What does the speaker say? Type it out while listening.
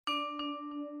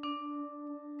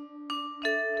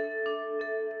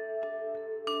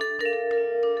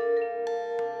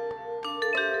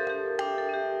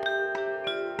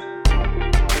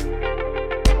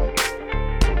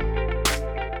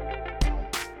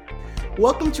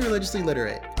Welcome to Religiously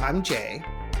Literate. I'm Jay.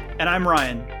 And I'm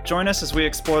Ryan. Join us as we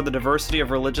explore the diversity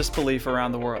of religious belief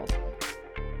around the world.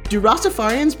 Do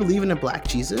Rastafarians believe in a black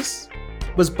Jesus?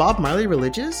 Was Bob Marley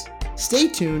religious? Stay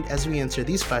tuned as we answer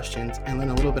these questions and learn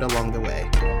a little bit along the way.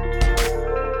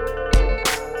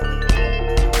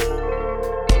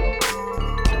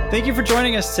 Thank you for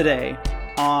joining us today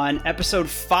on episode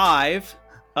 5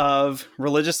 of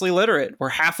Religiously Literate. We're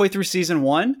halfway through season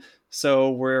 1.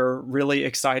 So we're really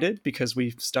excited because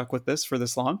we've stuck with this for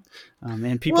this long,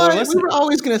 and people are listening. We were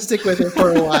always going to stick with it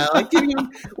for a while.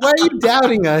 Why are you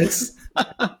doubting us?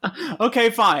 Okay,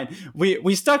 fine.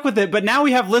 We stuck with it, but now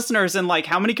we have listeners in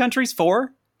how many countries?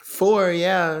 4? 4,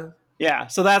 yeah. Yeah,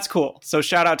 so that's cool. So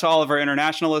shout out to all of our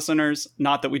international listeners.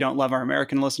 Not that we don't love our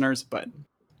American listeners, but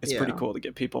it's pretty cool to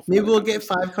get people from Maybe we'll get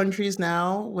 5 countries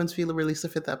now once we release the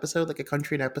 5th episode, like a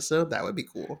country an episode. That would be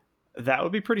cool. That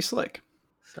would be pretty slick.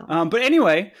 But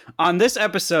anyway, on this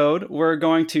episode, we're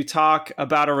going to talk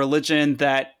about a religion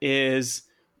that is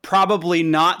probably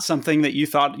not something that you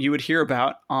thought you would hear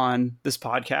about on this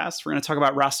podcast. We're going to talk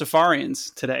about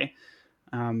Rastafarians today.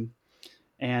 And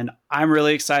I'm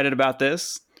really excited about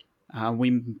this.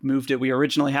 We moved it. We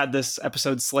originally had this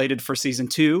episode slated for season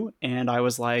 2, and I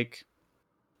was like,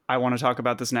 I want to talk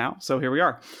about this now. So here we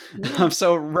are. Yeah.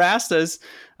 So Rastas,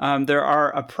 there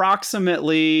are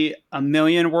approximately 1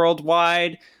 million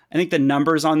worldwide. I think the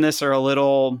numbers on this are a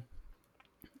little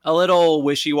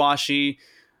wishy-washy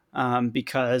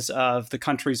because of the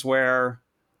countries where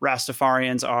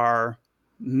Rastafarians are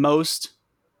most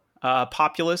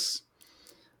populous.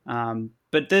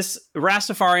 But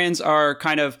Rastafarians are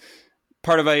kind of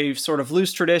part of a sort of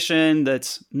loose tradition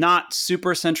that's not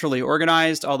super centrally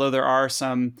organized, although there are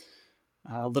some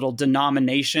little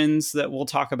denominations that we'll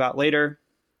talk about later.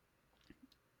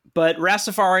 But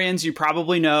Rastafarians, you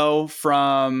probably know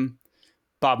from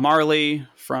Bob Marley,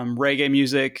 from reggae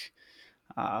music,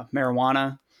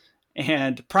 marijuana,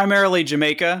 and primarily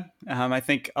Jamaica. I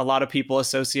think a lot of people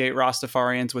associate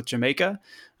Rastafarians with Jamaica,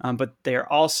 but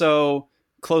they're also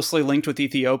closely linked with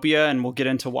Ethiopia, and we'll get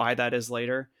into why that is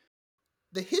later.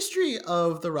 The history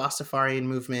of the Rastafarian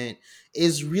movement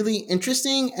is really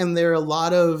interesting, and there are a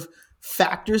lot of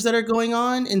factors that are going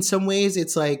on. In some ways,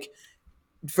 it's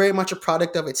very much a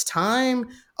product of its time,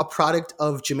 a product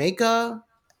of Jamaica.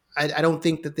 I don't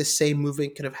think that this same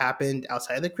movement could have happened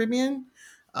outside of the Caribbean.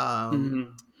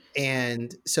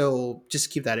 And so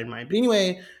just keep that in mind. But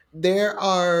anyway, there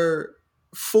are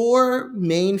 4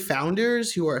 main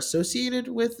founders who are associated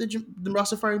with the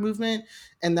Rastafari movement,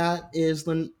 and that is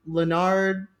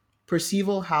Leonard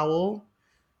Percival Howell,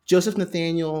 Joseph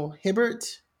Nathaniel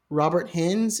Hibbert, Robert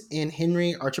Hines, and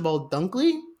Henry Archibald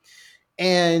Dunkley.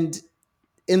 And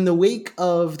in the wake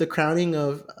of the crowning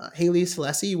of Haile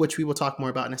Selassie, which we will talk more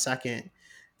about in a second,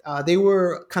 they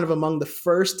were kind of among the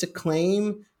first to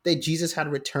claim that Jesus had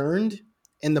returned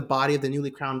in the body of the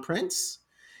newly crowned prince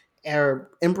or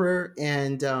emperor.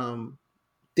 And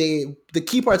the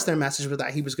key parts of their message were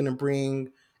that he was going to bring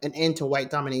an end to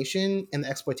white domination and the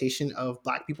exploitation of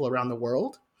black people around the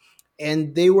world.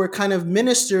 And they were kind of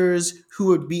ministers who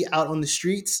would be out on the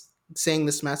streets saying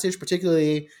this message,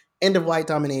 particularly end of white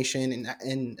domination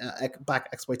and black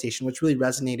exploitation, which really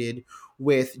resonated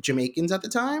with Jamaicans at the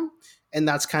time. And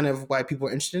that's kind of why people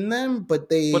were interested in them. But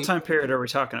what time period are we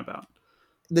talking about?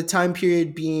 The time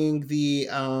period being the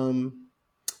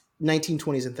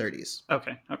 1920s and 30s.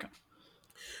 Okay.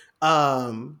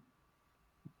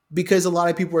 Because a lot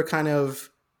of people were kind of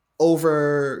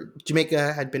over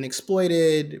Jamaica had been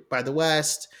exploited by the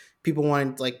West. People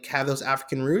wanted to have those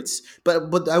African roots,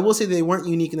 but I will say they weren't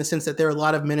unique in the sense that there are a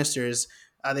lot of ministers.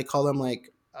 They call them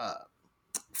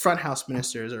front house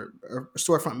ministers or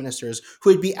storefront ministers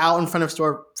who would be out in front of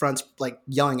storefronts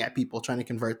yelling at people trying to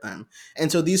convert them.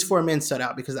 And so these 4 men stood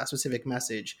out because of that specific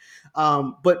message.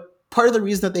 But part of the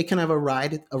reason that they kind of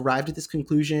arrived at this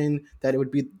conclusion that it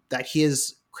would be that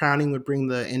his crowning would bring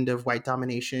the end of white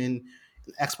domination,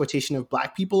 exploitation of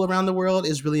black people around the world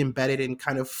is really embedded in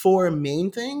kind of 4 main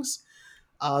things.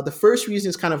 The first reason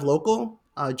is kind of local.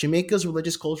 Jamaica's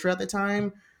religious culture at the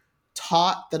time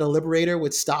taught that a liberator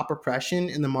would stop oppression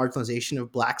and the marginalization of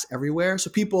blacks everywhere. So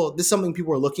this is something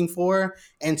people were looking for.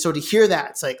 And so to hear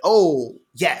that, it's oh,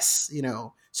 yes,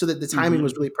 so that the timing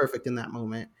was really perfect in that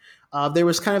moment. There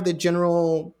was kind of the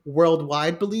general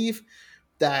worldwide belief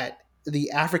that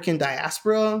the African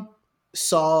diaspora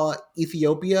saw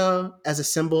Ethiopia as a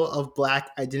symbol of black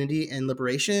identity and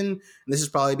liberation. And this is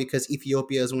probably because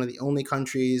Ethiopia is one of the only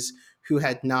countries who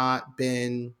had not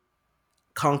been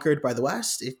conquered by the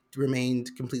West. It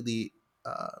remained completely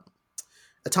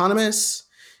autonomous.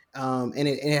 And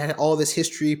it had all this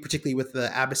history, particularly with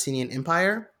the Abyssinian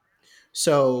Empire.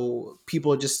 So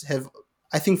people just have,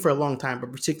 I think for a long time,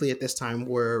 but particularly at this time,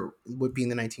 would be in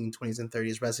the 1920s and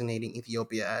 30s, resonating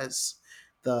Ethiopia as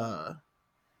the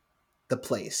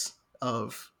place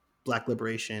of Black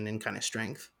liberation and kind of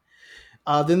strength.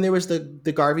 Then there was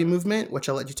the Garvey movement, which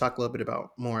I'll let you talk a little bit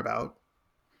about more about.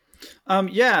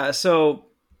 Yeah. So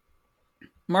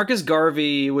Marcus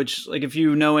Garvey, which, like, if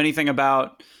you know anything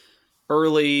about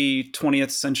early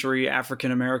 20th century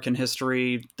African American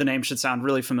history, the name should sound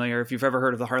really familiar. If you've ever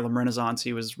heard of the Harlem Renaissance,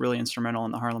 he was really instrumental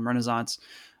in the Harlem Renaissance.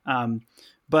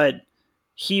 But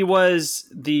he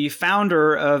was the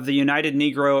founder of the United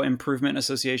Negro Improvement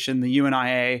Association, the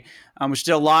UNIA, which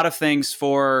did a lot of things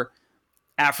for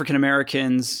African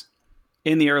Americans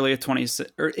in the early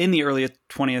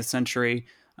 20th century.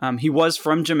 He was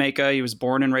from Jamaica. He was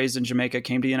born and raised in Jamaica,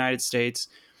 came to the United States.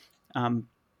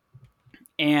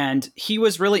 And he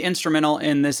was really instrumental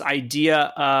in this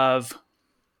idea of,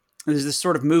 there's this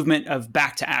sort of movement of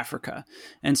back to Africa.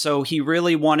 And so he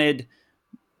really wanted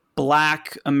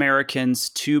Black Americans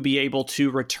to be able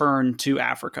to return to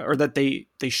Africa, or that they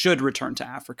should return to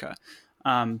Africa.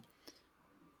 And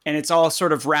it's all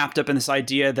sort of wrapped up in this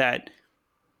idea that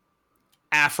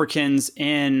Africans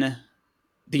in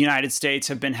the United States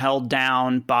have been held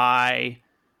down by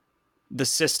the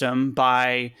system,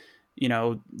 by,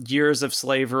 years of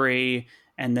slavery,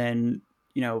 and then,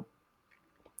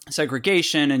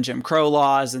 segregation and Jim Crow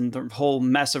laws and the whole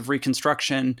mess of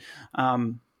Reconstruction.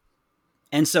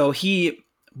 And so he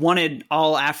wanted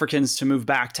all Africans to move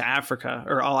back to Africa,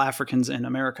 or all Africans in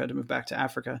America to move back to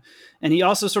Africa. And he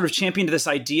also sort of championed this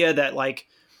idea that, like,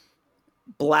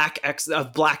 black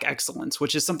excellence,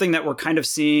 which is something that we're kind of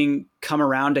seeing come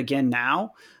around again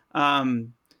now.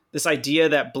 This idea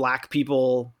that Black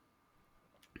people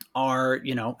are,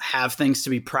 have things to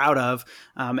be proud of,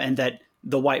 and that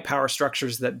the white power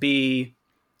structures that be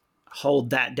hold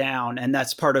that down. And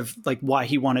that's part of, like, why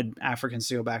he wanted Africans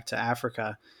to go back to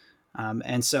Africa.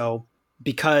 And so,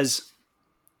 because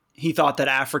he thought that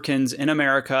Africans in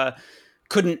America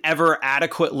couldn't ever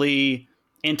adequately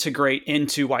integrate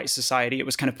into white society, it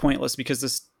was kind of pointless,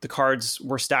 because the cards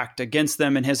were stacked against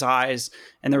them in his eyes,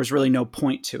 and there was really no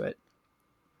point to it.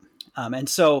 And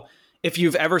so, if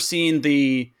you've ever seen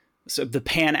the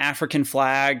Pan-African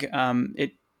flag,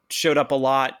 it showed up a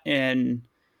lot in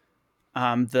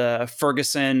the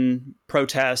Ferguson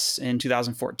protests in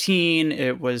 2014.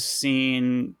 It was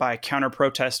seen by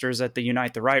counter-protesters at the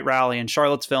Unite the Right rally in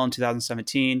Charlottesville in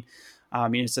 2017.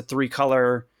 It's a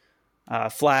 3-color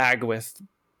flag with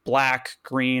black,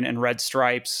 green, and red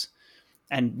stripes.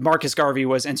 And Marcus Garvey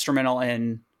was instrumental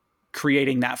in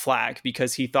creating that flag,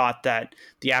 because he thought that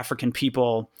the African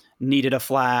people needed a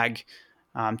flag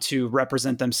to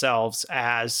represent themselves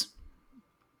as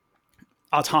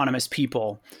autonomous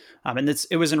people. And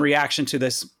it was in reaction to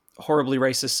this horribly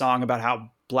racist song about how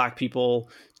Black people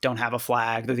don't have a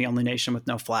flag. They're the only nation with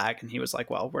no flag. And he was like,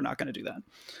 well, we're not going to do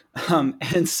that.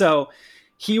 And so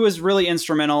he was really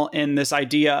instrumental in this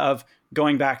idea of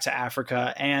going back to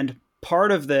Africa. And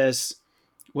part of this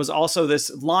was also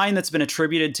this line that's been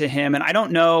attributed to him. And I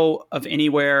don't know of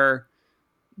anywhere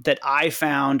that I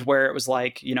found where it was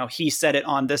like, he said it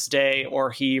on this day,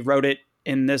 or he wrote it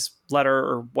in this letter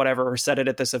or whatever, or said it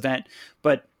at this event.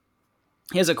 But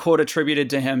he has a quote attributed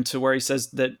to him to where he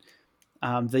says that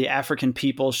the African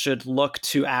people should look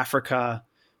to Africa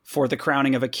for the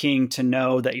crowning of a king, to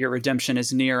know that your redemption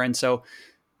is near. And so,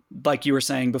 like you were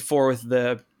saying before with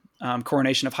the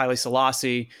coronation of Haile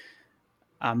Selassie,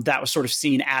 that was sort of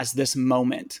seen as this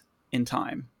moment in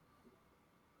time.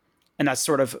 And that's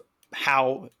sort of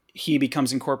how he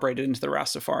becomes incorporated into the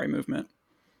Rastafari movement.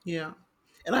 Yeah.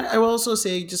 And I will also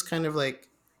say, just kind of like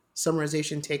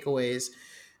summarization takeaways,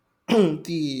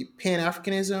 the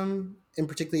Pan-Africanism, and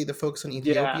particularly the focus on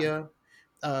Ethiopia,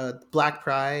 Black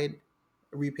pride,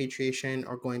 repatriation,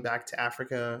 or going back to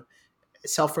Africa,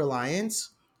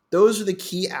 self-reliance, those are the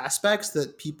key aspects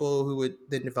that people who would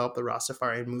then develop the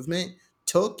Rastafarian movement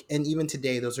took. And even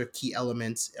today, those are key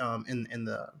elements in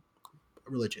the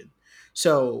religion.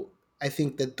 So I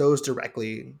think that those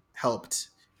directly helped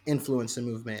influence the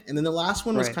movement. And then the last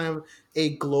one was kind of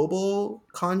a global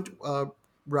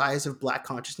rise of Black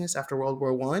consciousness after World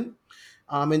War One.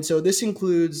 And so this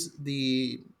includes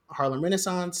the Harlem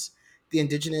Renaissance, the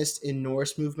indigenous and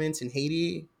Norse movements in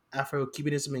Haiti,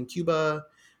 Afro-Cubanism in Cuba,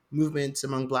 movements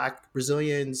among Black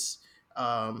Brazilians,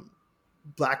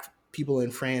 Black people in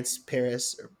France,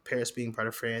 Paris being part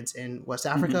of France, and West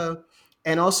Africa,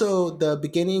 and also the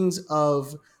beginnings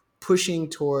of pushing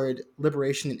toward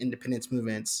liberation and independence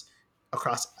movements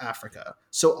across Africa.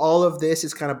 So all of this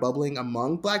is kind of bubbling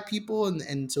among Black people,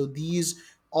 and so these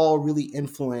all really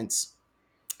influence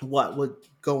what would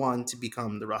go on to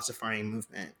become the Rastafarian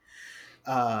movement,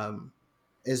 um,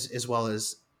 as well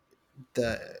as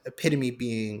the epitome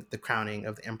being the crowning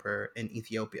of the emperor in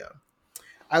Ethiopia.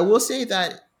 I will say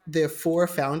that the four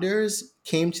founders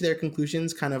came to their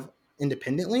conclusions kind of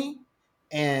independently,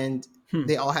 and Hmm.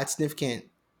 they all had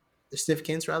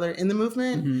significance rather in the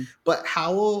movement. Mm-hmm. But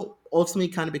Howell ultimately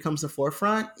kind of becomes the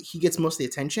forefront. He gets most of the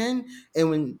attention, and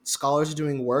when scholars are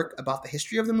doing work about the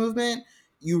history of the movement,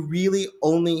 you really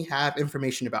only have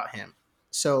information about him.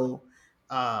 So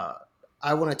uh,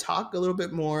 I want to talk a little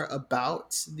bit more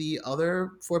about the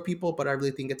other four people, but I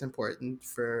really think it's important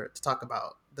to talk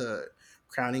about the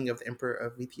crowning of the emperor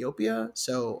of Ethiopia.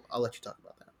 So I'll let you talk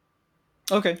about that.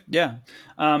 Okay, yeah.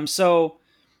 So,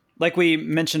 like we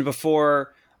mentioned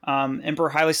before, Emperor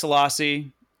Haile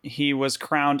Selassie, he was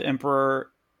crowned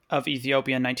Emperor of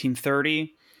Ethiopia in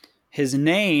 1930. His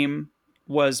name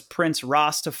was Prince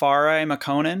Rastafari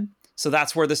Makonnen. So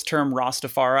that's where this term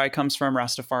Rastafari comes from,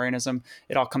 Rastafarianism.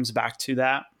 It all comes back to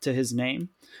that, to his name.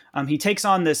 He takes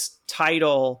on this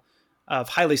title of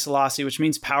Haile Selassie, which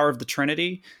means power of the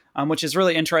Trinity, which is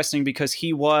really interesting because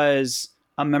he was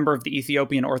a member of the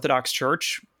Ethiopian Orthodox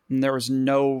Church. And there was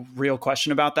no real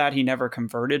question about that. He never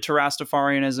converted to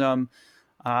Rastafarianism.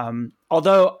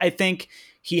 Although I think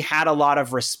he had a lot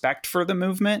of respect for the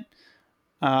movement,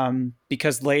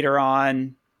 because later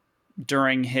on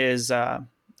during his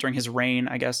reign,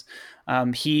 I guess,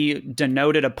 he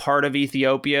denoted a part of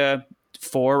Ethiopia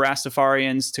for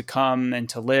Rastafarians to come and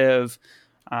to live.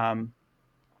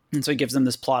 And so he gives them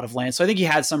this plot of land. So I think he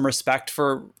had some respect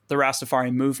for the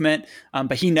Rastafari movement,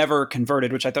 but he never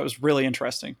converted, which I thought was really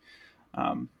interesting.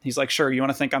 He's like, sure, you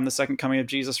want to think I'm the second coming of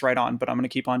Jesus, right on, but I'm going to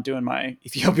keep on doing my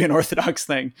Ethiopian Orthodox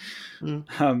thing.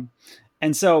 Mm.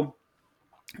 And so,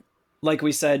 like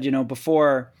we said,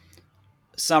 before,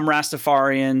 some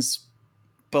Rastafarians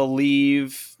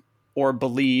believed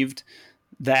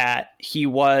that he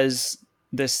was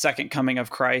this second coming of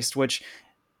Christ, which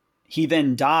he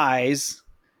then dies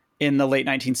in the late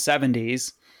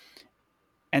 1970s.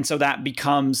 And so that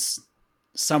becomes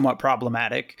somewhat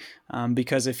problematic,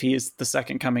 because if he is the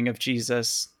second coming of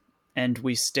Jesus and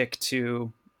we stick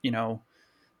to,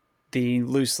 the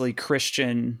loosely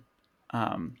Christian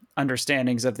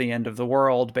understandings of the end of the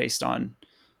world based on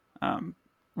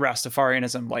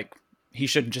Rastafarianism, like, he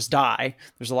shouldn't just die.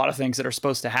 There's a lot of things that are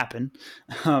supposed to happen.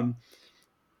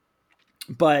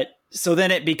 But so then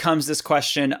it becomes this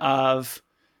question of,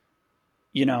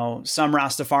 some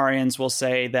Rastafarians will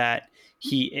say that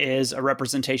he is a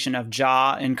representation of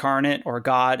Jah incarnate or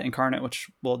God incarnate, which,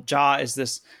 well, Jah is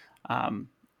this,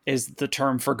 is the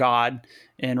term for God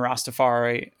in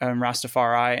Rastafari.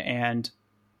 And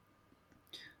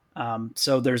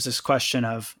so there's this question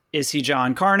of, is he Jah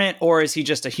incarnate, or is he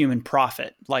just a human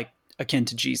prophet, like akin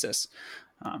to Jesus?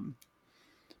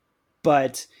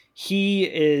 But he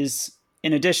is,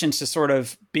 in addition to sort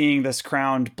of being this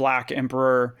crowned black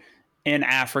emperor in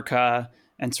Africa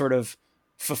and sort of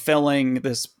fulfilling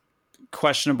this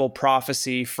questionable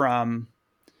prophecy from,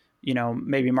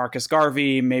 maybe Marcus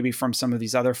Garvey, maybe from some of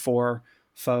these other four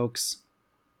folks.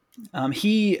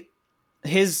 He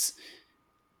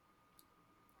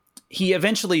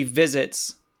eventually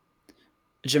visits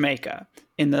Jamaica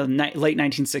in the late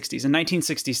 1960s, in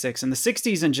 1966. And the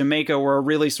 60s in Jamaica were a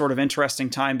really sort of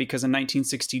interesting time because in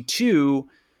 1962,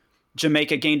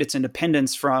 Jamaica gained its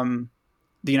independence from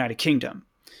the United Kingdom.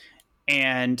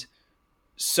 And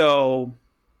so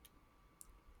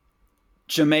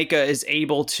Jamaica is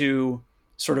able to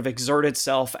sort of exert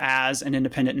itself as an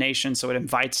independent nation. So it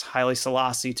invites Haile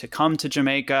Selassie to come to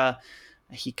Jamaica.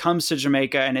 He comes to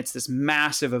Jamaica, and it's this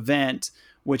massive event,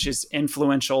 which is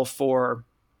influential for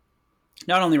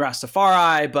not only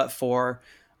Rastafari, but for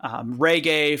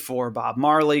reggae, for Bob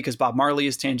Marley, because Bob Marley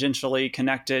is tangentially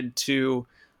connected to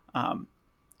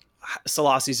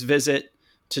Selassie's visit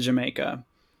to Jamaica.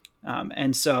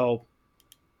 And so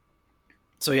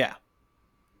yeah.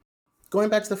 Going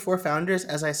back to the four founders,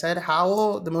 as I said,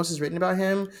 Howell, the most is written about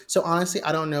him. So honestly,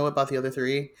 I don't know about the other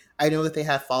three. I know that they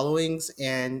have followings,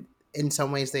 and in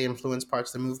some ways they influence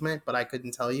parts of the movement, but I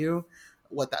couldn't tell you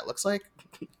what that looks like.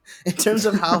 In terms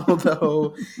of Howell,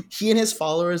 though, he and his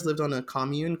followers lived on a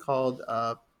commune called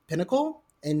Pinnacle,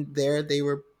 and there they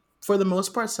were, for the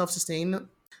most part,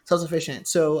 self-sufficient.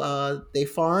 So they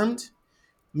farmed.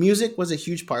 Music was a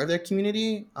huge part of their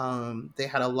community. They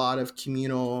had a lot of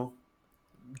communal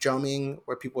drumming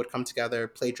where people would come together,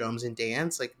 play drums, and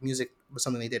dance. Like, music was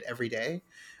something they did every day.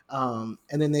 And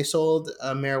then they sold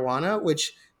marijuana,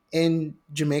 which in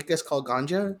Jamaica is called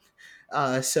ganja.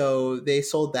 So they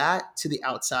sold that to the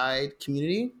outside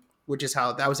community, which is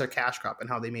how that was their cash crop and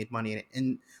how they made money.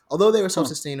 And Although they were Huh.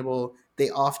 self-sustainable, they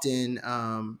often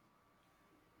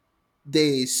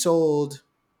they sold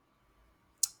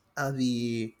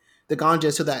the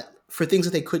ganja so that for things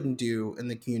that they couldn't do in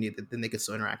the community, that then they could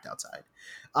still interact outside.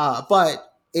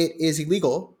 But it is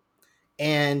illegal,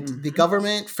 and the Hmm.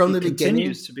 government from It the beginning,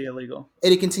 continues to be illegal.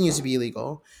 it continues to be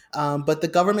illegal. But the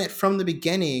government from the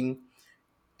beginning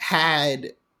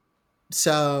had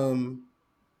some,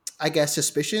 I guess,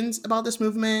 suspicions about this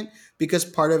movement because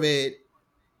part of it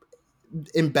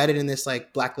embedded in this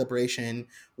like black liberation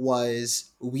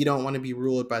was we don't want to be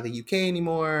ruled by the UK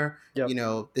anymore. Yep. You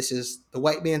know, this is the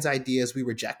white man's ideas. We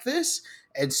reject this.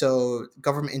 And so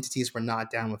government entities were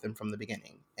not down with him from the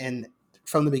beginning. And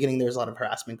from the beginning, there was a lot of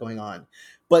harassment going on.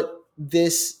 But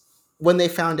this, when they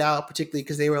found out, particularly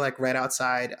because they were like right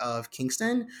outside of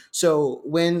Kingston. So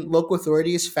when local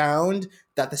authorities found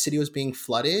that the city was being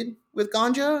flooded with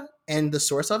ganja and the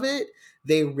source of it,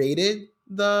 they raided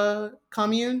the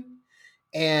commune,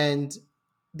 and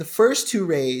the first two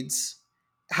raids,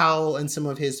 Howell and some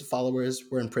of his followers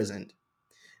were imprisoned.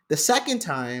 The second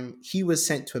time, he was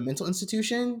sent to a mental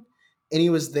institution and he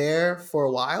was there for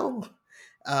a while.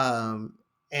 Um,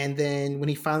 and then when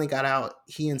he finally got out,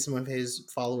 he and some of his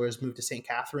followers moved to St.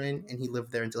 Catherine and he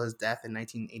lived there until his death in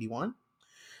 1981.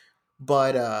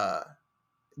 But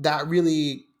that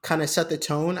really kind of set the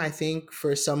tone, I think,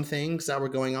 for some things that were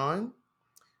going on.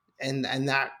 And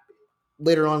that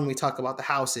later on when we talk about the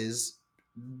houses,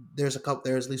 there's at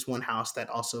least one house that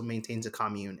also maintains a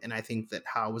commune, and I think that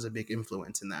Howe was a big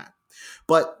influence in that.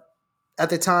 But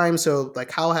at the time, so like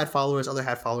Howe had followers, other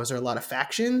had followers, there are a lot of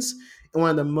factions, and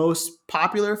one of the most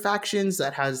popular factions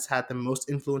that has had the most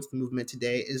influence in the movement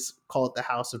today is called the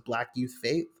House of Black Youth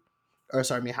Faith, or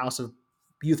sorry, House of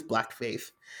Youth Black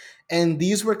Faith. And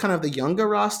these were kind of the younger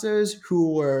Rastas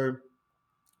who were,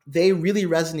 they really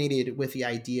resonated with the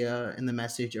idea and the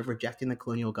message of rejecting the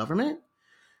colonial government.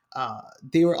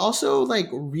 They were also like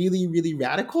really, really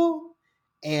radical.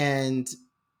 And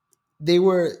they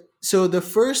were, so the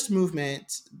first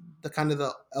movement, the kind of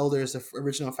the elders, the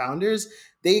original founders,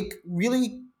 they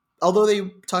really, although they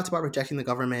talked about rejecting the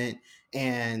government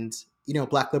and, you know,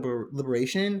 black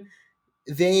liberation,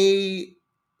 they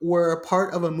were a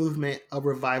part of a movement of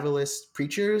revivalist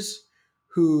preachers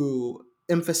who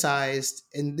emphasized,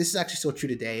 and this is actually still true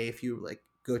today, if you like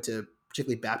go to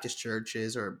particularly Baptist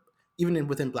churches or even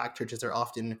within black churches, there are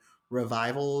often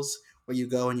revivals where you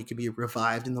go and you can be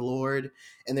revived in the Lord,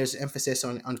 and there's emphasis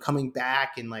on coming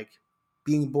back and like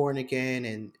being born again,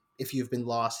 and if you've been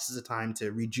lost, this is a time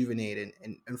to rejuvenate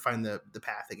and find the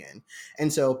path again.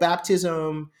 And so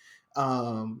baptism,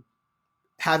 um,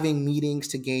 having meetings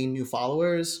to gain new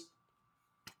followers,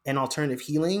 and alternative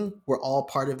healing were all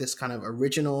part of this kind of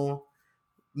original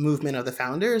movement of the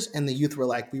founders. And the youth were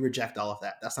like, we reject all of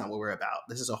that. That's not what we're about.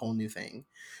 This is a whole new thing.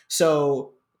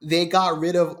 So they got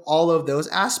rid of all of those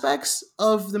aspects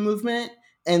of the movement,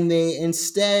 and they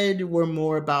instead were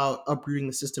more about uprooting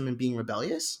the system and being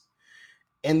rebellious.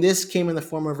 And this came in the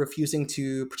form of refusing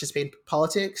to participate in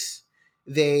politics.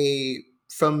 They,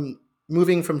 from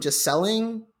moving from just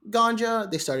selling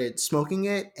ganja, they started smoking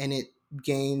it, and it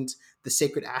gained the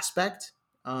sacred aspect,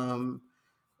 and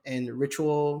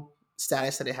ritual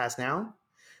status that it has now.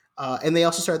 And they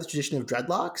also started the tradition of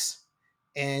dreadlocks.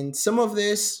 And some of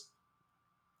this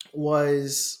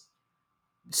was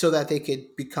so that they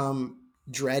could become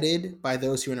dreaded by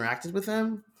those who interacted with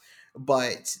them.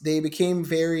 But they became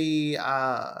very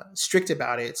strict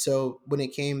about it. So when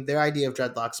it came, their idea of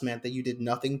dreadlocks meant that you did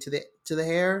nothing to the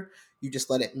hair; you just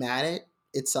let it mat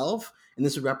itself, and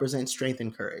this would represent strength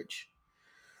and courage.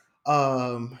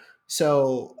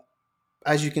 So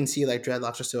as you can see, like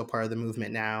dreadlocks are still a part of the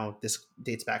movement now. This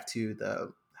dates back to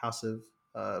the House of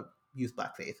uh, Youth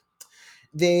Black Faith.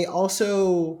 They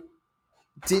also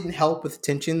didn't help with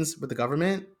tensions with the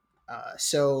government.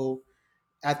 So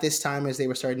at this time, as they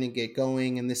were starting to get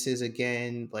going, and this is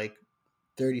again like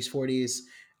 30s, 40s,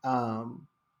 um,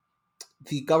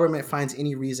 the government finds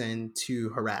any reason to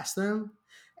harass them.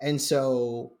 And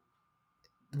so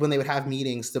when they would have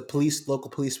meetings, the police, local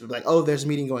police would be like, oh, there's a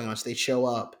meeting going on. So they'd show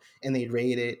up and they'd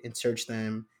raid it and search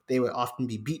them. They would often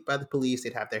be beat by the police.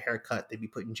 They'd have their hair cut. They'd be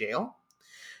put in jail.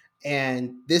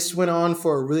 And this went on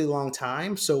for a really long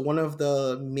time. So one of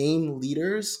the main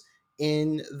leaders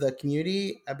in the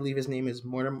community, I believe his name is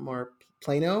Mortimer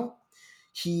Plano,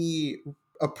 he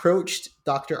approached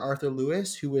Dr. Arthur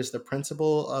Lewis, who was the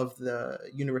principal of the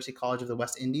University College of the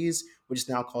West Indies, which is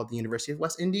now called the University of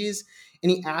West Indies,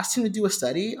 and he asked him to do a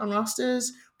study on Rastas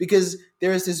because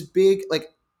there is this big like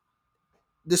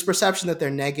this perception that they're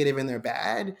negative and they're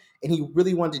bad, and he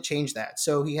really wanted to change that.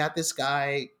 So he had this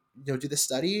guy, you know, do the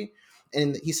study,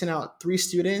 and he sent out 3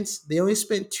 students. They only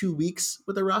spent 2 weeks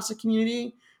with the Rasta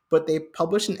community, but they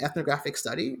published an ethnographic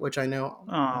study, which I know.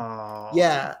 Oh,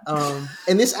 yeah.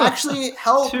 And this actually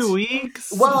helped. 2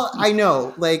 weeks. Well, I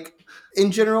know, like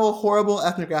in general, horrible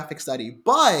ethnographic study,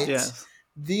 but Yes.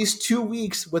 these 2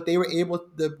 weeks,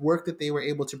 the work that they were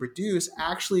able to produce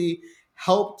actually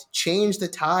helped change the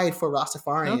tide for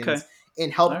Rastafarians. Okay.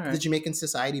 And help All right. the Jamaican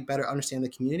society better understand the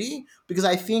community. Because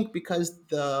I think because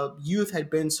the youth had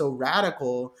been so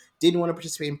radical, didn't want to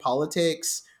participate in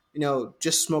politics,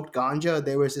 just smoked ganja,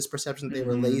 there was this perception that they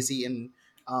were lazy and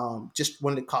just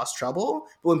wanted to cause trouble.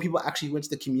 But when people actually went to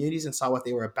the communities and saw what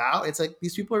they were about, it's like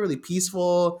these people are really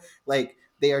peaceful. Like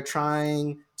they are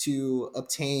trying to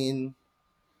obtain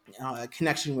a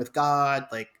connection with God.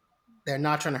 Like they're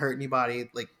not trying to hurt anybody.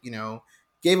 Like,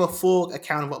 gave a full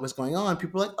account of what was going on.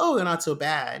 People were like, oh, they're not so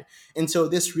bad. And so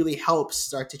this really helps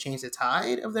start to change the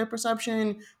tide of their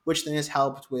perception, which then has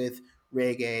helped with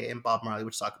reggae and Bob Marley,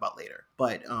 which we'll talk about later.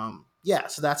 But yeah,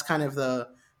 so that's kind of the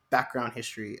background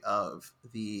history of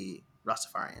the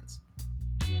Rastafarians.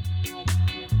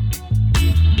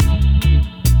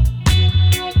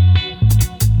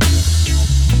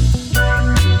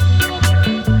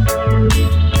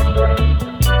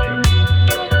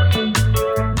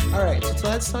 So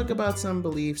let's talk about some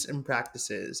beliefs and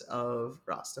practices of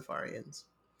Rastafarians.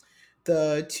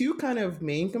 The 2 kind of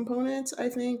main components, I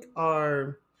think,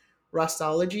 are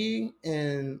Rastology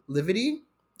and Livity.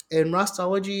 And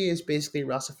Rastology is basically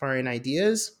Rastafarian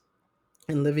ideas,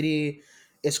 and Livity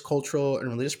is cultural and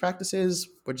religious practices,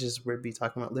 which is where we'll be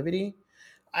talking about Livity.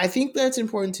 I think that's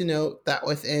important to note that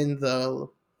within the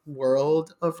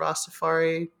world of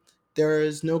Rastafari, there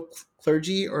is no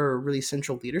clergy or really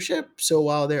central leadership. So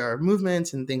while there are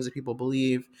movements and things that people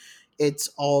believe, it's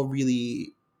all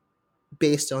really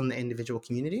based on the individual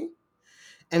community.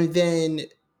 And then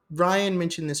Ryan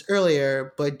mentioned this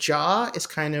earlier, but Jah is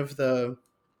kind of the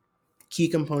key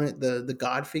component, the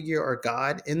God figure or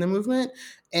God in the movement.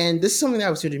 And this is something that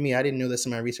was new to me. I didn't know this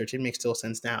in my research. It makes total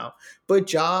sense now. But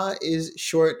Jah is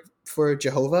short for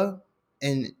Jehovah,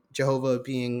 and Jehovah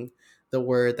being the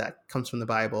word that comes from the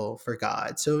Bible for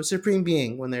God. So supreme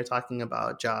being, when they're talking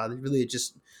about Jah, really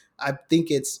just, I think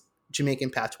it's Jamaican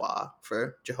patois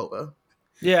for Jehovah.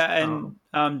 Yeah,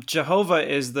 and Jehovah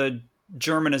is the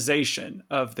Germanization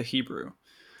of the Hebrew.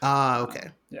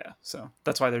 Okay. Yeah, so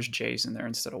that's why there's J's in there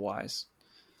instead of Y's.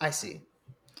 I see.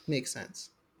 Makes sense.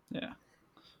 Yeah.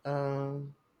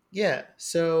 Yeah.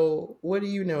 So what do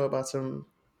you know about some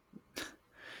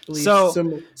beliefs? So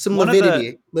some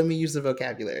Leviticity. Let me use the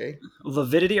vocabulary.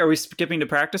 Leviticity? Are we skipping to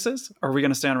practices? Or are we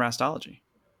going to stay on Rastology?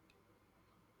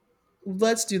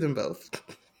 Let's do them both.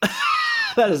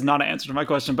 That is not an answer to my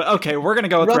question, but okay, we're going to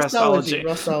go with Rastology.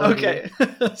 Okay.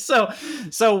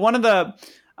 So one of the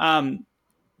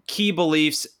key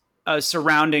beliefs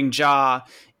surrounding Jah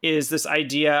is this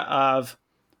idea of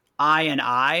I and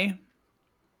I,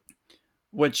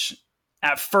 which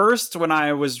at first, when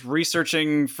I was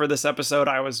researching for this episode,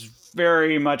 I was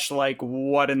very much like,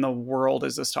 what in the world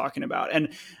is this talking about? And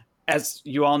as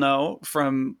you all know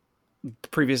from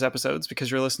previous episodes,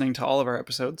 because you're listening to all of our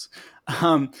episodes,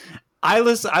 I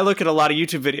look at a lot of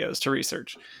YouTube videos to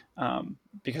research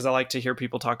because I like to hear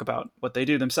people talk about what they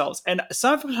do themselves. And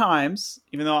sometimes,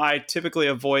 even though I typically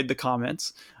avoid the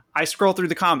comments, I scroll through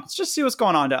the comments just to see what's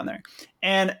going on down there.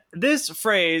 And this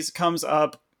phrase comes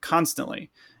up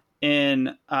constantly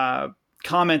in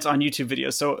comments on YouTube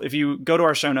videos. So if you go to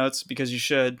our show notes, because you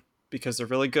should, because they're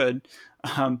really good,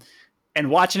 and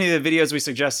watch any of the videos we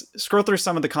suggest, scroll through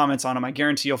some of the comments on them. I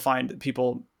guarantee you'll find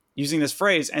people using this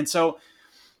phrase. And so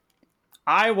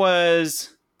I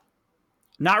was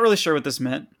not really sure what this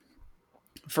meant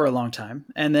for a long time.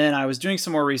 And then I was doing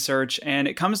some more research, and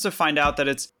it comes to find out that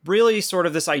it's really sort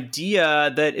of this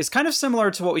idea that is kind of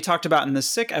similar to what we talked about in the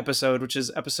Sick episode, which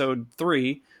is episode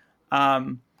 3,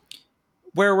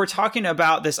 where we're talking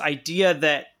about this idea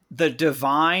that the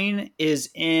divine is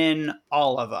in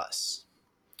all of us.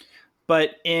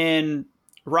 But in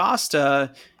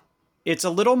Rasta, it's a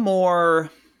little more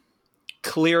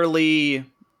clearly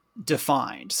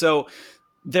defined. So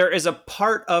there is a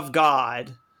part of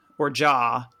God or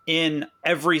Jah in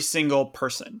every single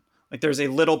person. Like there's a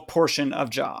little portion of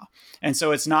Jah. And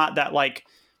so it's not that like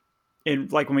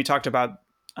when we talked about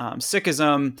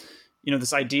Sikhism,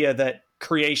 this idea that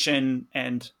creation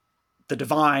and the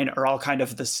divine are all kind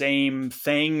of the same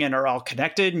thing and are all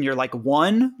connected and you're like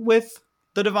one with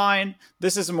the divine.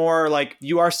 This is more like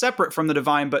you are separate from the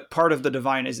divine, but part of the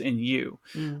divine is in you.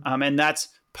 And that's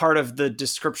part of the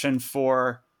description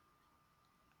for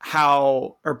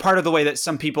how, or part of the way that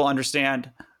some people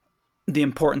understand the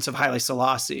importance of Haile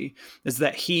Selassie, is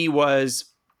that he was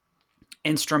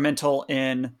instrumental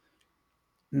in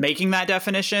making that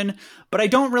definition, but I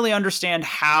don't really understand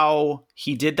how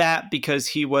he did that, because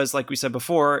he was, like we said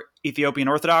before, Ethiopian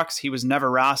Orthodox. He was never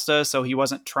Rasta, so he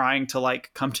wasn't trying to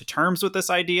like come to terms with this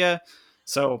idea.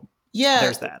 So Yeah.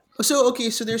 there's that. So okay,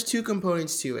 so there's two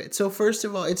components to it. So first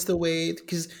of all, it's the way,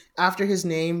 because after his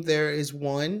name there is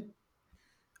one,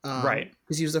 Right.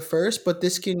 because he was the first. But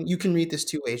you can read this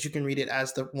two ways. You can read it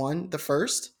as the one, the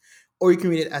first, or you can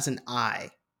read it as an I.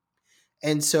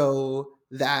 And so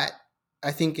that,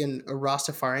 I think in a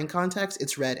Rastafarian context,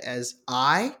 it's read as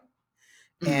I.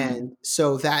 And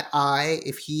so that I,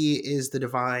 if he is the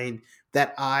divine,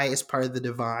 that I is part of the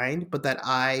divine, but that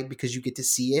I, because you get to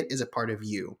see it, is a part of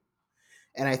you.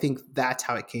 And I think that's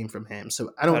how it came from him.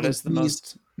 So I don't That think is the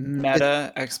most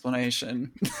meta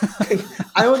explanation.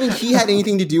 I don't think he had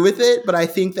anything to do with it, but I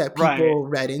think that people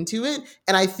Right. read into it.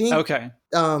 And I think Okay.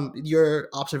 your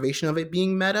observation of it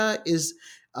being meta is,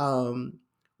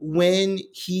 when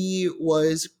he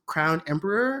was crowned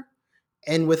emperor,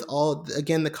 and with all,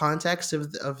 again, the context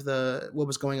of the what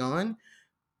was going on,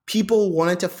 people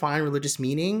wanted to find religious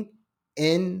meaning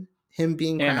in him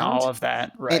being In all crowned of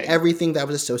that. and Right. everything that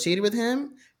was associated with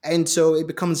him. And so it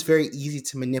becomes very easy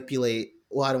to manipulate.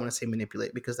 Well, I don't want to say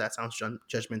manipulate because that sounds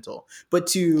judgmental, but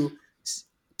to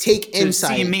take To see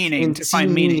insight meaning, and to see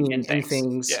find meaning in meaning in things.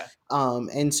 things. Yeah.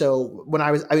 And so when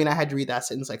I had to read that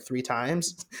sentence like 3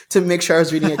 times to make sure I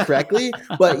was reading it correctly.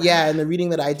 But yeah, in the reading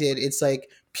that I did, it's like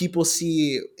people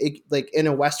see it, like in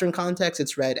a Western context,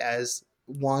 it's read as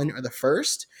one or the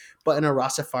first, but in a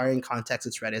Rastafarian context,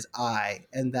 it's read as I,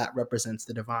 and that represents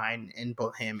the divine in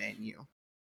both him and you.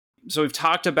 So we've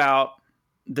talked about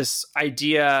this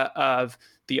idea of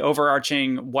the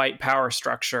overarching white power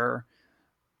structure,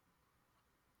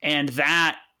 and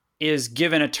that is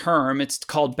given a term. It's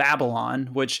called Babylon,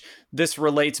 which this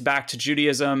relates back to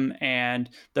Judaism and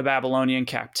the Babylonian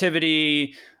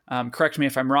captivity. Correct me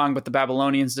if I'm wrong, but the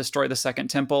Babylonians destroyed the second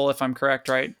temple, if I'm correct,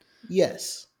 right?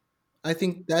 Yes. I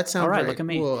think that All sounds right, right. look at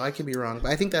me. Well, I could be wrong,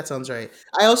 but I think that sounds right.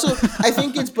 I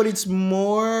think it's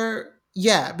more,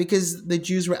 yeah, because the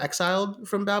Jews were exiled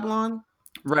from Babylon.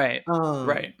 Right, Um,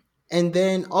 right. and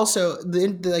then also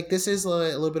like this is a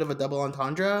little bit of a double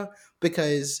entendre,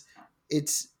 because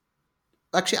it's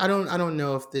actually, I don't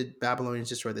know if the Babylonians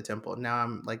destroyed the temple. Now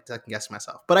I'm like second guessing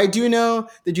myself, but I do know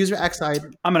the Jews were exiled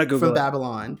I'm going to from Google it.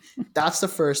 Babylon. That's the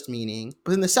first meaning.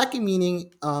 But then the second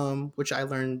meaning, which I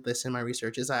learned this in my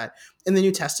research, is that in the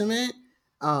New Testament,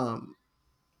 um,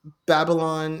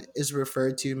 Babylon is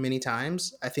referred to many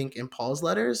times, I think in Paul's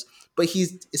letters, but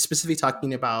he's specifically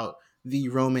talking about the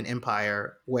Roman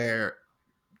Empire where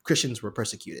Christians were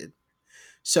persecuted.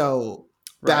 So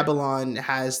Right. Babylon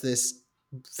has this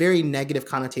very negative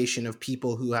connotation of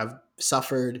people who have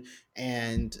suffered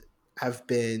and have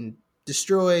been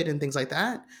destroyed and things like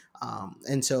that.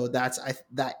 And so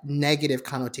that negative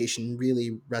connotation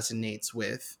really resonates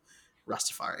with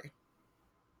Rastafari.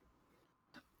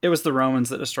 It was the Romans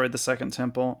that destroyed the second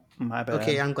temple. My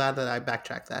Okay, bad. I'm glad that I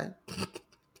backtracked that.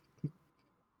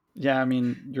 Yeah, I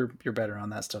mean, you're better on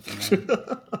that stuff than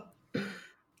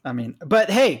I mean,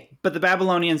 but hey, but the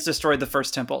Babylonians destroyed the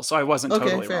first temple, so I wasn't Okay,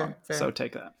 totally wrong. fair, So fair.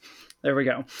 take that. There we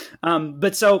go.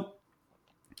 But so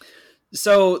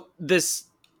this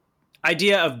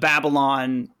idea of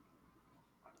Babylon,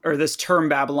 or this term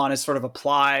Babylon, is sort of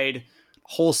applied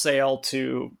wholesale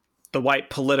to the white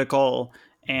political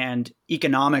and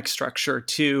economic structure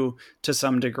to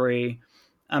some degree.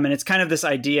 And it's kind of this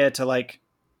idea to like,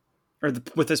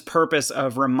 with this purpose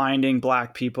of reminding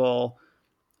Black people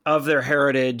of their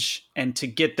heritage and to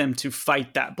get them to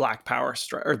fight that black power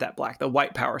or the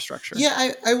white power structure.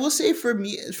 Yeah, I will say for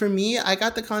me, I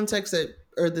got the context that,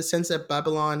 or the sense that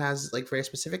Babylon has like very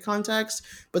specific context,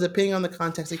 but depending on the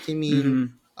context, it can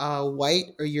mean white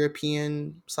or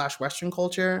European / Western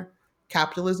culture,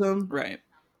 capitalism, Right.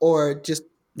 or just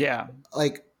Yeah.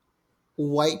 like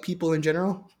white people in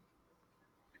general.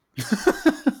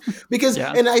 Because,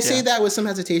 Yeah. and I say Yeah. that with some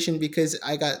hesitation because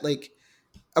I got like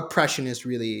oppression is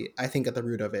really, I think, at the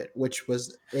root of it, which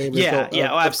was a Yeah. result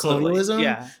Yeah. Oh, of absolutely. colonialism.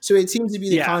 Yeah. So it seems to be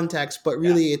the Yeah. context, but Yeah.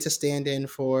 really it's a stand-in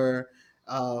for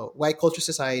white culture,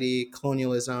 society,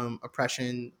 colonialism,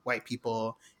 oppression, white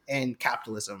people, and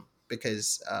capitalism,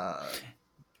 because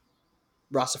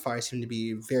Rastafari seem to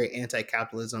be very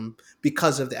anti-capitalism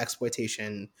because of the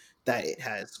exploitation that it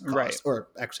has Right. caused, or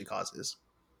actually causes.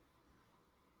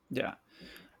 Yeah.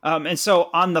 And so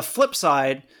on the flip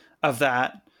side of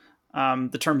that,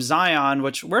 the term Zion,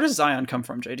 where does Zion come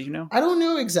from, Jay? Do you know? I don't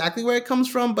know exactly where it comes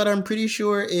from, but I'm pretty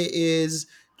sure it is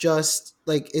just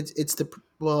like it's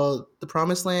Well, the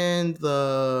promised land,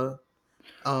 the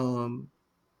um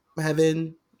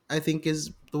heaven, I think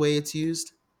is the way it's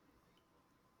used.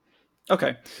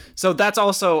 Okay, so that's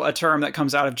also a term that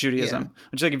comes out of Yeah, Judaism,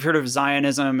 which, like, you've heard of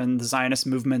Zionism and the Zionist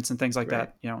movements and things like right.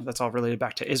 that. That's all related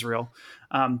back to Israel.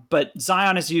 But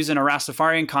Zion is used in a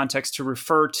Rastafarian context to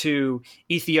refer to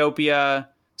Ethiopia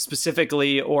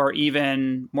specifically, or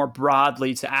even more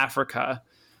broadly to Africa,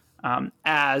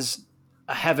 as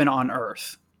a heaven on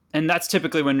earth, and that's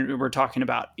typically when we're talking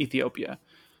about Ethiopia.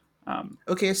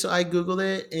 Okay, so I googled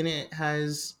it and it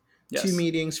has two Yes.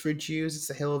 meanings for Jews. It's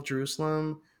the Hill of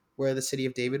Jerusalem, where the city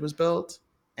of David was built,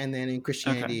 and then in Okay.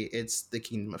 Christianity, it's the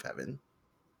Kingdom of Heaven.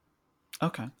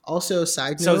 Okay. Also,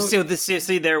 side So, note,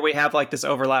 see there we have like this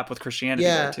overlap with Christianity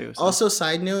there yeah. too. So Also,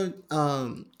 side note,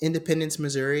 Independence,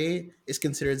 Missouri is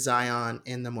considered Zion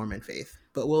in the Mormon faith,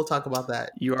 but we'll talk about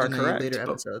that you are in a later correct, but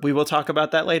episode. we will talk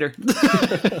about that later.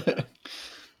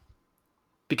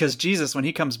 Because Jesus, when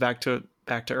he comes back to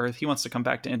Earth, he wants to come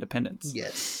back to independence.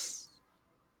 Yes,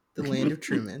 the land of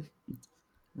Truman.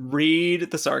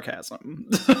 Read the sarcasm.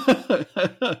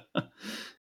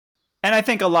 And I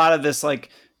think a lot of this like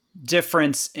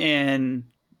difference in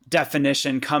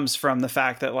definition comes from the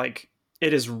fact that like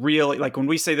it is really like when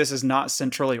we say this is not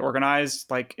centrally organized,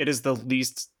 like it is the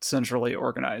least centrally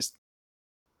organized.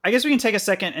 I guess we can take a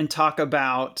second and talk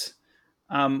about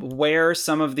where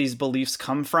some of these beliefs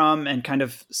come from and kind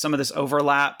of some of this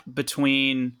overlap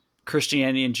between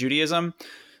Christianity and Judaism.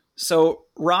 So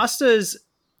Rastas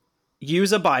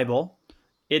use a Bible.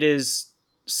 It is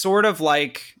sort of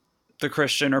like the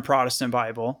Christian or Protestant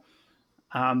Bible,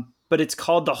 but it's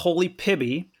called the Holy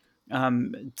Pibby,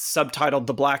 subtitled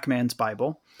the Black Man's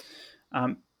Bible.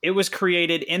 It was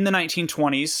created in the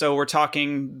 1920s, so we're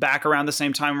talking back around the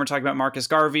same time we're talking about Marcus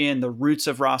Garvey and the roots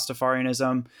of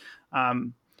Rastafarianism.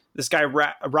 This guy,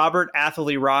 Robert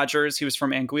Atherley Rogers, he was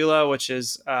from Anguilla, which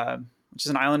is an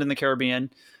island in the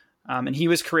Caribbean, and he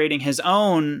was creating his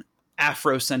own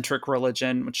Afrocentric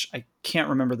religion, which I can't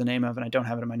remember the name of, and I don't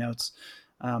have it in my notes.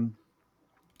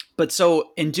 But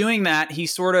so in doing that, he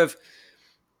sort of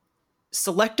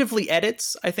selectively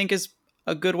edits, I think is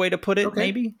a good way to put it, Okay.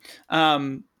 maybe.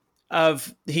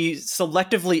 He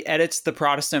selectively edits the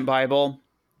Protestant Bible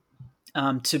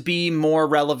to be more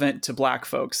relevant to Black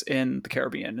folks in the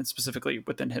Caribbean, and specifically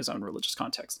within his own religious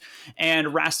context. And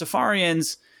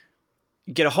Rastafarians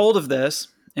get a hold of this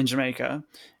in Jamaica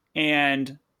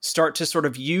and start to sort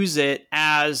of use it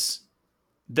as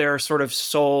their sort of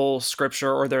sole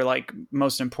scripture or their like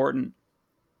most important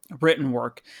written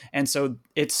work. And so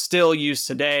it's still used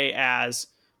today as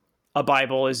a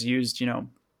Bible is used,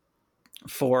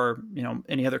 for,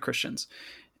 any other Christians.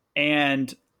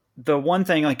 And the one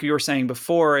thing, like you were saying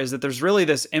before, is that there's really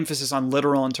this emphasis on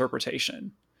literal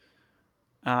interpretation.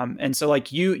 And so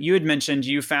like you had mentioned,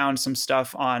 you found some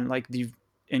stuff on like the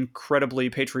incredibly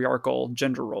patriarchal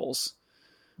gender roles.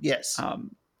 Yes.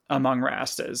 Among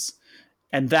Rastas.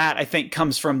 And that, I think,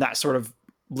 comes from that sort of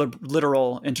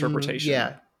literal interpretation.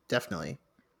 Yeah, definitely.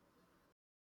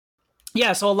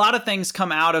 Yeah, so a lot of things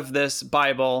come out of this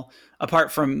Bible,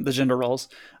 apart from the gender roles.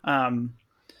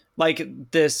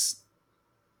 Like this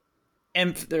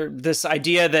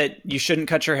idea that you shouldn't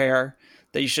cut your hair,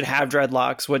 that you should have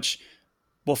dreadlocks, which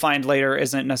we'll find later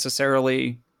isn't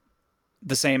necessarily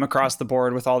the same across the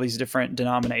board with all these different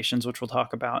denominations, which we'll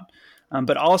talk about.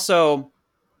 But also,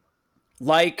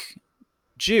 like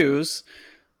Jews,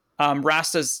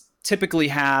 Rastas typically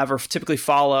have or typically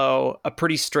follow a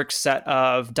pretty strict set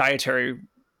of dietary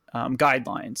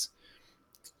guidelines.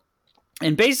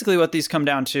 And basically what these come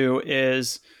down to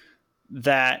is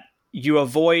that you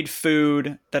avoid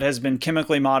food that has been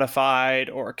chemically modified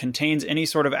or contains any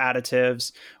sort of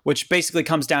additives, which basically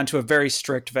comes down to a very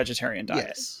strict vegetarian diet.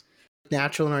 Yes.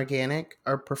 Natural and organic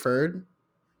are preferred.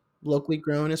 Locally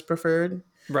grown is preferred.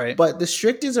 Right. But the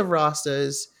strictest of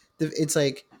Rastas, it's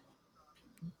like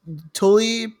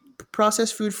totally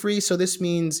processed food free. So this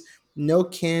means no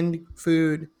canned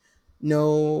food,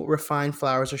 no refined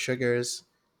flours or sugars,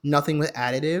 nothing with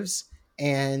additives,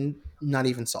 and not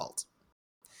even salt.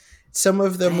 Some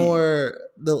of the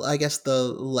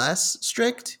the less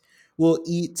strict will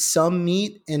eat some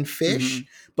meat and fish,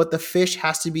 but the fish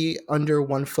has to be under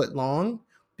 1 foot long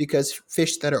because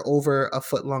fish that are over a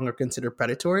foot long are considered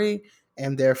predatory,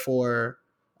 and therefore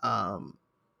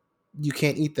you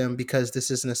can't eat them because this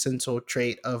is an essential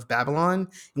trait of Babylon,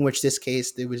 in which this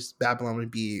case Babylon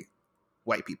would be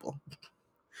white people.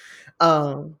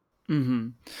 So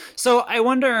I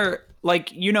wonder,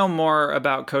 like, more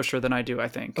about kosher than I do, I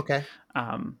think. Okay.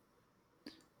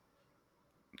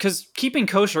 Because keeping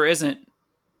kosher isn't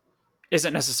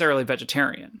necessarily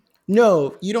vegetarian.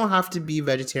 No, you don't have to be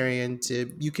vegetarian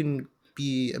to. You can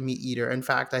be a meat eater. In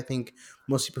fact, I think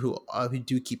most people who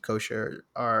do keep kosher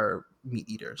are meat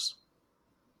eaters.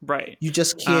 Right. You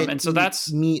just can't And so eat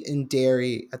that's meat and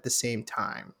dairy at the same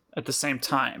time. at the same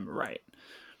time, right?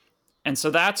 And so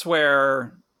that's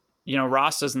where,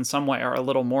 Rastas in some way are a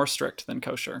little more strict than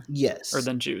kosher or Yes.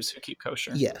 than Jews who keep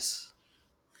kosher. Yes.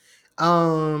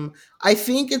 I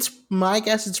think it's my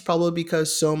guess. It's probably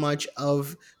because so much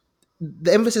of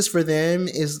the emphasis for them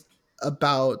is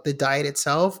about the diet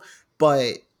itself,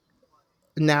 but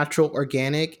natural,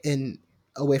 organic, and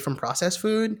away from processed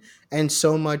food. And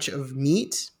so much of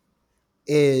meat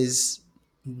is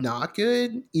not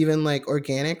good, even like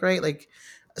organic, right? Like,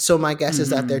 so my guess is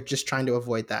that they're Mm-hmm. just trying to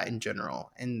avoid that in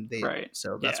general, and Right.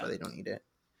 so that's Yeah. why they don't eat it.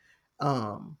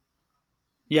 Um,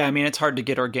 Yeah. I mean, it's hard to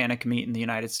get organic meat in the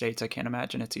United States. I can't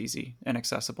imagine it's easy and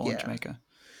accessible in yeah. Jamaica.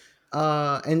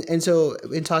 And so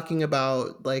in talking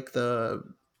about like the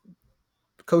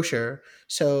kosher,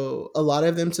 so a lot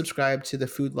of them subscribe to the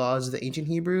food laws of the ancient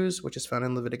Hebrews, which is found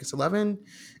in Leviticus 11,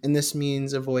 and this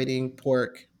means avoiding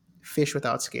pork, fish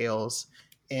without scales,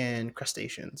 and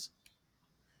crustaceans.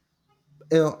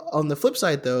 On the flip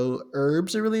side, though,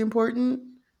 herbs are really important.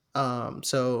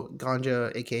 So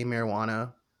ganja, aka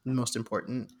marijuana, the most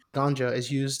important. Ganja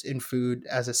is used in food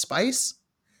as a spice,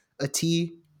 a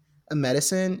tea, a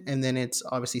medicine, and then it's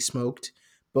obviously smoked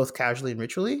both casually and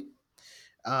ritually.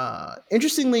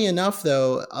 Interestingly enough,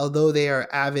 though, although they are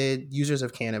avid users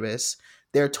of cannabis,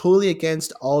 they're totally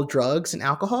against all drugs and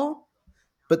alcohol.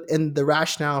 But and the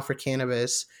rationale for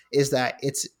cannabis is that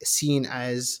it's seen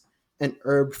as an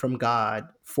herb from God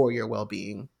for your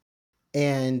well-being.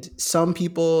 And some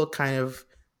people kind of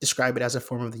describe it as a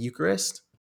form of the Eucharist.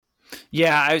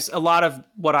 Yeah. A lot of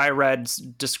what I read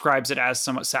describes it as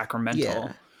somewhat Yeah. sacramental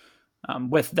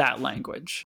with that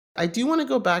language. I do want to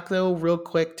go back though, real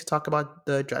quick, to talk about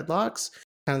the dreadlocks.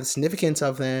 Kind of the significance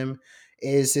of them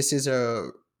is this is a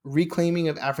reclaiming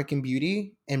of African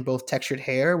beauty in both textured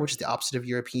hair, which is the opposite of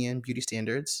European beauty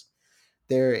standards.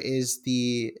 There is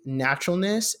the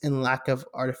naturalness and lack of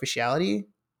artificiality,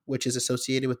 which is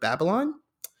associated with Babylon.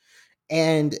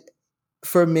 And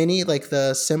for many, like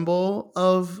the symbol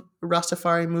of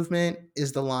Rastafari movement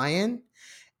is the lion.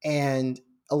 And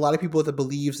a lot of people that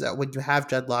believes that when you have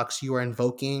dreadlocks, you are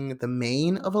invoking the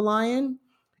mane of a lion,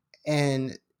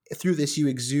 and through this you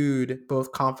exude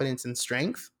both confidence and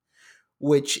strength,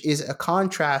 which is a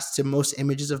contrast to most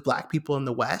images of black people in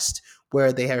the West,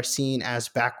 where they are seen as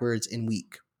backwards and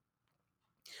weak.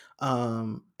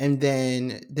 And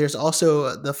then there's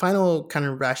also the final kind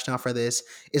of rationale for this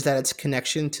is that it's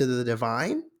connection to the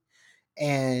divine,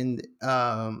 and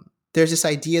there's this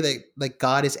idea that like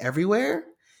God is everywhere,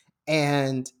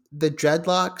 and the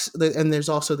dreadlocks, and there's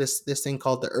also this thing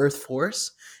called the earth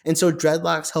force, and so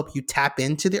dreadlocks help you tap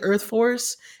into the earth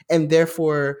force, and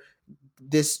therefore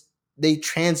this they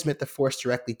transmit the force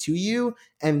directly to you,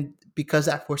 and because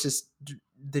that force is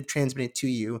transmitted to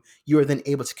you, you are then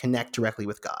able to connect directly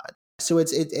with God. So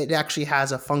it actually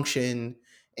has a function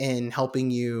in helping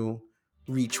you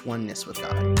reach oneness with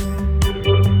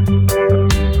God.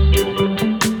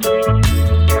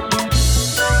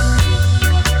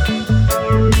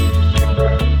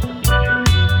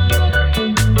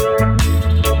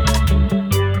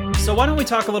 So why don't we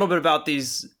talk a little bit about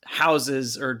these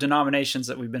houses or denominations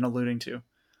that we've been alluding to?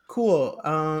 Cool.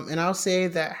 And I'll say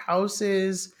that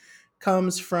houses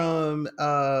comes from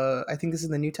I think this is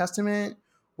the New Testament,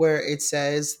 where it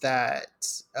says that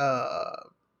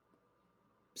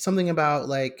something about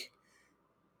like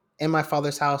in my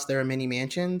father's house there are many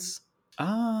mansions.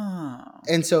 Oh,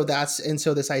 And so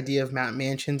this idea of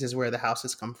mansions is where the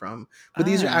houses come from. But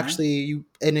these are all right. actually, you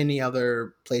in any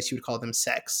other place you would call them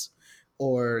sects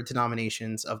or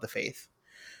denominations of the faith.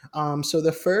 So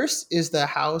the first is the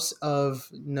House of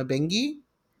Nabengi,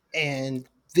 and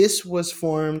this was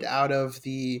formed out of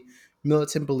the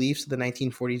militant beliefs of the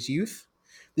 1940s youth.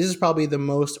 This is probably the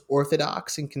most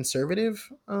orthodox and conservative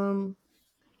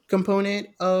component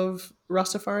of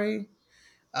Rastafari.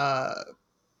 Uh,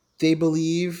 they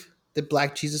believe that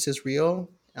Black Jesus is real,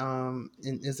 and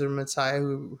is the Messiah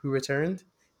who returned,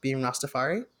 being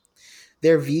Rastafari.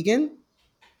 They're vegan.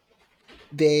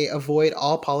 They avoid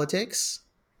all politics.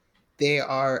 They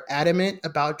are adamant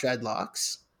about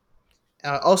dreadlocks.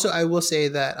 Also, I will say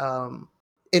that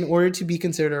in order to be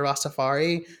considered a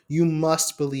Rastafari, you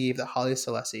must believe that Haile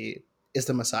Selassie is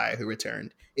the Messiah who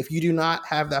returned. If you do not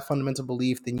have that fundamental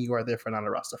belief, then you are therefore not a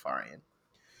Rastafarian.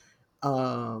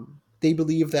 They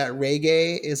believe that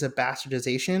reggae is a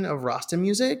bastardization of Rasta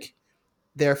music.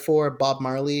 Therefore, Bob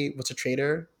Marley was a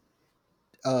traitor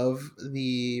of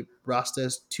the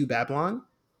Rastas to Babylon.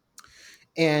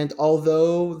 And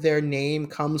although their name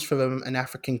comes from an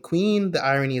African queen, the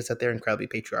irony is that they're incredibly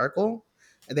patriarchal.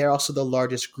 They're also the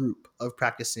largest group of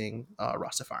practicing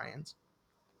Rastafarians.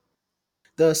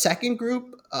 The second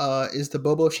group is the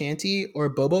Bobo Shanti or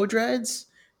Bobo Dreads,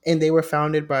 and they were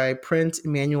founded by Prince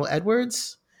Emmanuel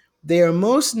Edwards. They are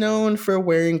most known for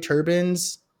wearing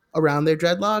turbans around their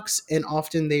dreadlocks, and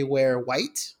often they wear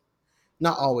white.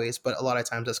 Not always, but a lot of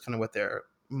times that's kind of what they're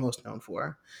most known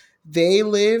for. They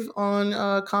live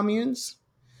on communes.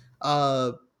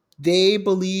 Uh, they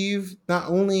believe not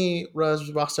only was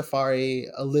Rastafari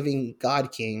a living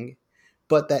God King,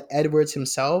 but that Edwards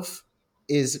himself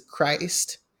is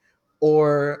Christ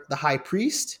or the high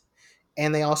priest.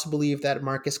 And they also believe that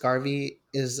Marcus Garvey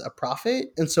is a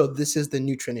prophet. And so this is the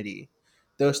new trinity.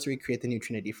 Those three create the new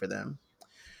trinity for them.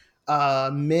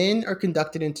 Men are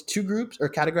conducted into two groups, or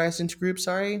categorized into groups,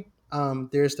 sorry.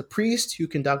 There's the priest who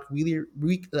conduct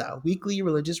weekly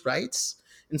religious rites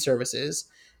and services.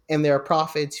 And there are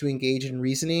prophets who engage in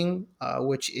reasoning,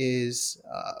 which is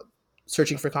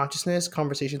searching for consciousness,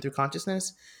 conversation through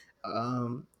consciousness,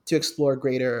 to explore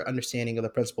greater understanding of the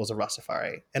principles of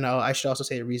Rastafari. And I should also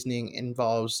say reasoning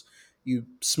involves you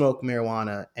smoke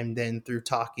marijuana and then through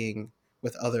talking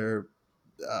with other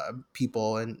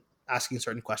people and asking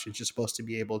certain questions, you're supposed to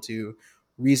be able to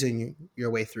reason your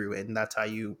way through it. And that's how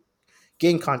you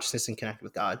gain consciousness and connect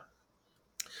with God.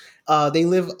 They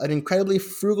live an incredibly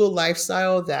frugal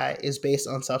lifestyle that is based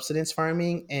on subsistence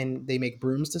farming, and they make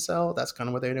brooms to sell. That's kind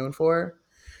of what they're known for.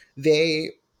 They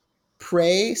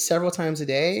pray several times a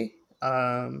day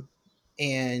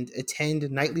and attend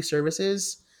nightly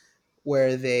services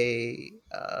where they,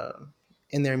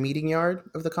 in their meeting yard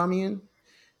of the commune,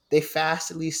 they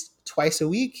fast at least twice a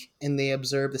week and they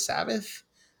observe the Sabbath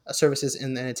services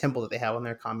in a temple that they have on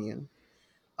their commune.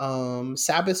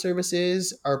 Sabbath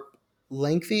services are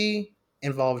lengthy,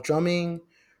 involve drumming,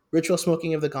 ritual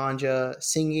smoking of the ganja,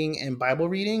 singing, and Bible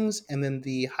readings. And then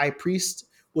the high priest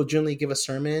will generally give a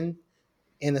sermon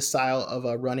in the style of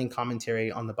a running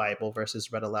commentary on the Bible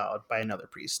versus read aloud by another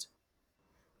priest.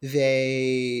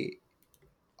 They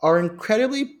are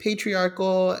incredibly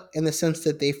patriarchal in the sense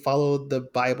that they follow the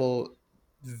Bible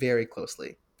very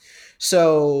closely.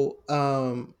 So,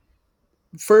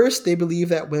 first, they believe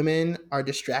that women are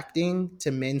distracting to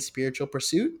men's spiritual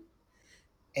pursuit,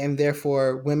 and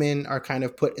therefore, women are kind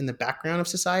of put in the background of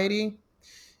society.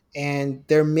 And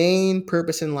their main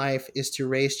purpose in life is to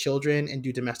raise children and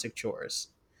do domestic chores.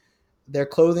 Their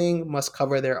clothing must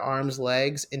cover their arms,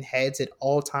 legs, and heads at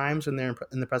all times when they're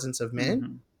in the presence of men.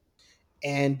 Mm-hmm.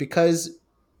 And because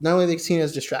not only are they seen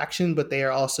as distraction, but they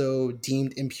are also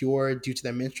deemed impure due to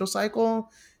their menstrual cycle.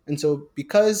 And so,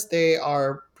 because they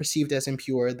are perceived as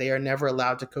impure, they are never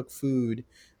allowed to cook food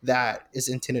that is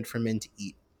intended for men to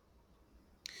eat.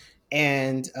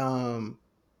 And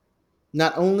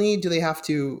not only do they have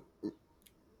to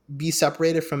be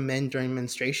separated from men during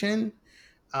menstruation,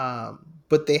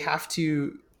 but they have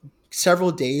to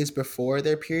several days before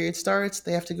their period starts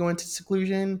they have to go into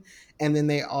seclusion, and then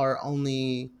they are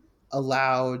only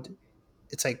allowed,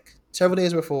 it's like several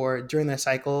days before during their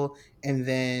cycle, and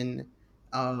then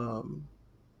how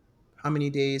many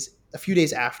days, a few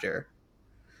days after.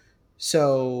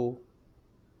 So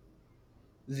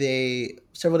they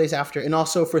several days after, and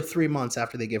also for 3 months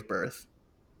after they give birth.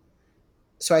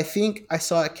 So I think I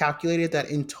saw it calculated that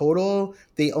in total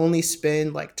they only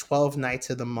spend like 12 nights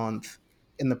of the month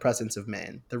in the presence of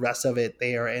men. The rest of it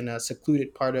they are in a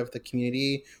secluded part of the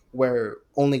community where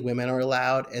only women are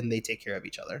allowed and they take care of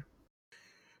each other.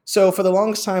 So for the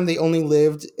longest time they only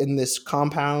lived in this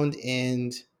compound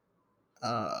in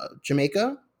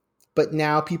Jamaica, but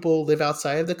now people live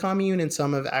outside of the commune, and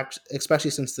some have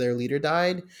especially since their leader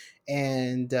died,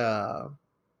 and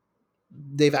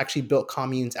they've actually built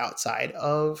communes outside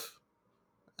of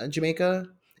Jamaica.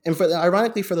 And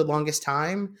ironically, for the longest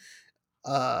time,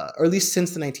 or at least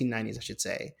since the 1990s, I should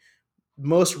say,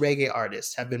 most reggae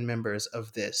artists have been members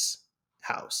of this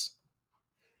house.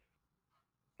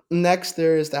 Next,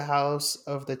 there is the House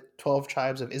of the 12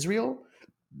 Tribes of Israel.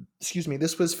 Excuse me.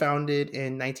 This was founded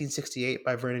in 1968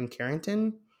 by Vernon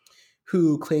Carrington,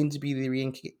 who claimed to be the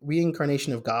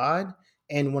reincarnation of God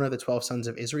and one of the 12 sons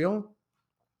of Israel.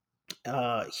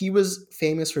 He was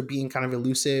famous for being kind of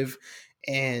elusive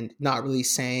and not really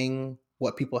saying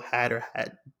what people had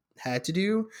to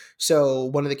do. So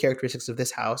one of the characteristics of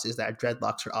this house is that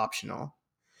dreadlocks are optional.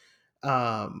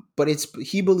 But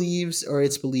he believes, or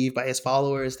it's believed by his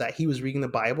followers, that he was reading the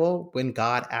Bible when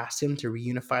God asked him to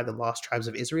reunify the lost tribes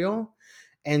of Israel.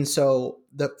 And so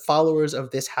the followers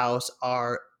of this house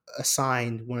are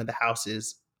assigned one of the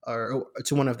houses or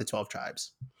to one of the 12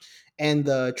 tribes. And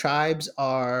the tribes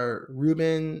are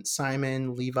Reuben,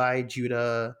 Simon, Levi,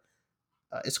 Judah,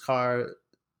 Issachar,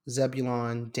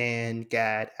 Zebulon, Dan,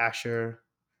 Gad, Asher,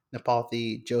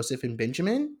 Naphtali, Joseph, and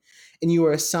Benjamin. And you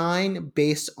are assigned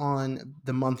based on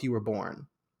the month you were born.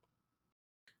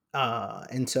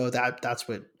 And so that's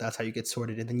how you get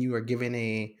sorted. And then you are given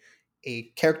a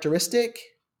characteristic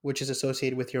which is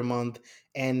associated with your month,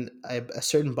 and a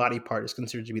certain body part is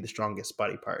considered to be the strongest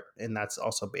body part, and that's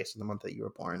also based on the month that you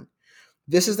were born.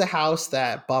 This is the house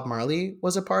that Bob Marley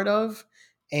was a part of,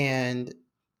 and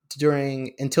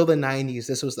during until the 90s,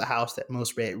 this was the house that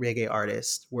most reggae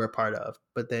artists were a part of.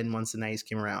 But then once the 90s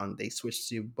came around, they switched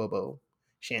to Bobo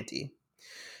Shanti.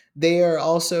 They are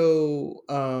also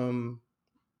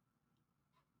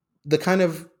the kind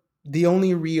of the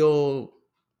only real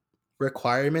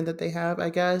requirement that they have, I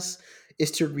guess,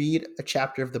 is to read a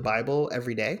chapter of the Bible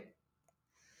every day.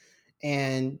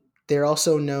 And they're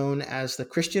also known as the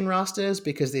Christian Rastas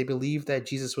because they believe that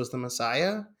Jesus was the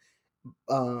Messiah,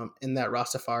 and that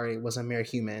Rastafari was a mere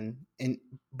human,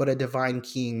 but a divine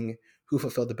king who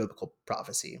fulfilled the biblical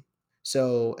prophecy.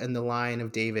 So, in the line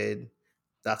of David,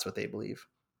 that's what they believe.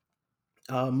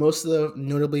 Most of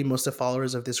the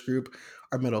followers of this group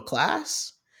are middle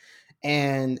class,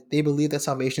 and they believe that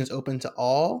salvation is open to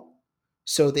all.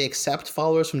 So they accept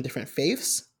followers from different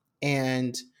faiths,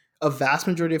 and a vast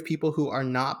majority of people who are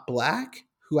not black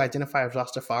who identify as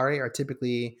Rastafari are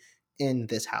typically in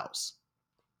this house.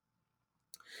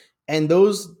 And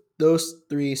those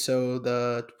three, so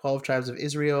the 12 tribes of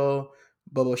Israel,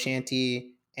 Bobo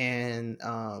Shanti, and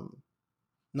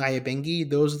Nyabingi,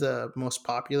 those are the most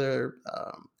popular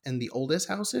and the oldest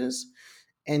houses.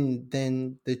 And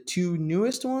then the two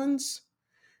newest ones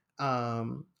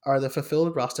are the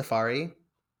Fulfilled Rastafari.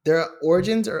 Their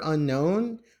origins are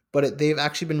unknown, but they've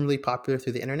actually been really popular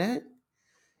through the internet.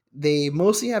 They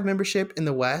mostly have membership in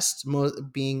the West,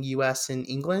 being US and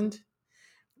England.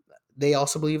 They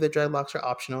also believe that dreadlocks are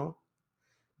optional.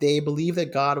 They believe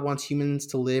that God wants humans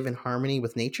to live in harmony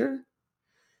with nature.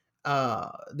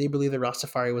 They believe that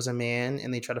Rastafari was a man,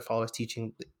 and they try to follow his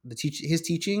his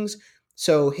teachings.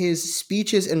 So his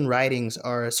speeches and writings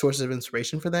are sources of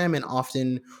inspiration for them, and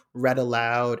often read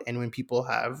aloud. And when people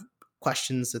have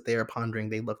questions that they are pondering,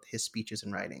 they look to his speeches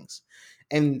and writings.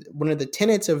 And one of the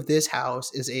tenets of this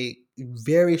house is a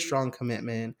very strong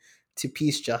commitment to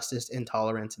peace, justice, and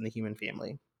tolerance in the human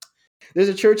family. There's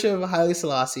a Church of Haile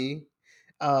Selassie.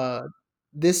 Uh,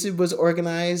 this was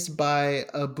organized by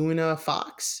Abuna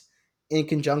Fox in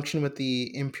conjunction with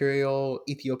the Imperial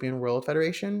Ethiopian World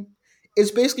Federation. It's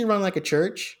basically run like a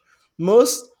church.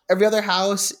 Every other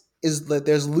house is that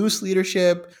there's loose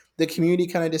leadership. The community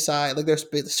kind of decide, like, there's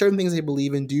certain things they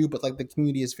believe in do, but like the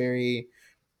community is very,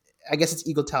 I guess it's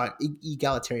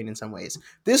egalitarian in some ways.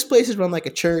 This place is run like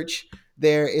a church.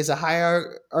 There is a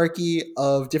hierarchy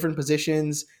of different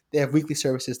positions. They have weekly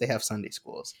services. They have Sunday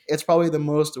schools. It's probably the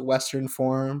most Western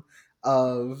form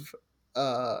of,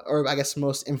 or I guess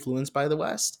most influenced by the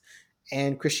West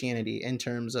and Christianity in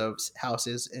terms of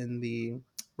houses in the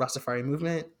Rastafari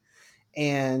movement.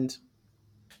 And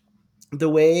the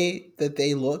way that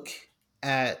they look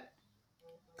at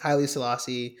Haile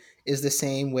Selassie is the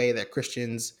same way that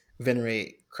Christians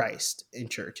venerate Christ in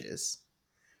churches.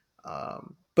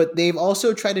 But they've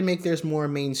also tried to make theirs more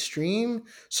mainstream.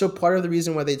 So part of the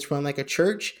reason why it's run like a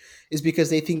church is because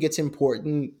they think it's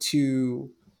important to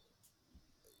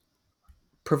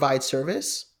provide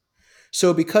service.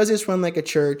 So because it's run like a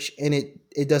church and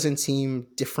it doesn't seem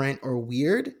different or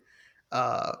weird,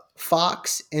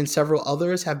 Fox and several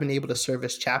others have been able to serve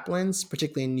as chaplains,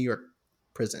 particularly in New York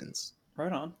prisons.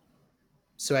 Right on.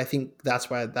 So I think that's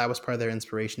why that was part of their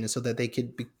inspiration, is so that they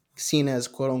could be seen as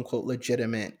quote unquote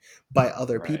legitimate by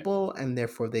other people, and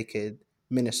therefore they could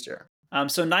minister.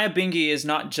 So Nyabingi is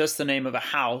not just the name of a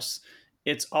house.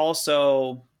 It's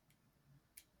also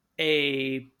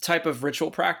a type of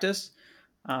ritual practice.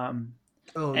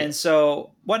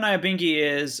 So what Nyabingi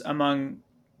is, among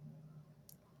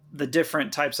the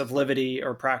different types of livity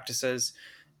or practices,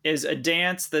 is a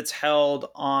dance that's held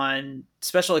on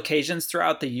special occasions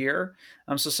throughout the year.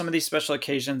 So some of these special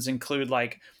occasions include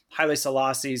like Haile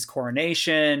Selassie's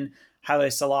coronation, Haile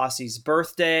Selassie's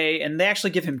birthday, and they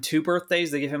actually give him two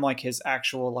birthdays. They give him like his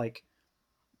actual like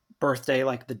birthday,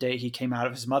 like the day he came out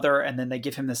of his mother, and then they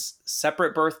give him this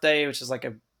separate birthday, which is like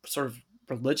a sort of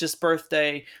religious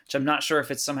birthday, which I'm not sure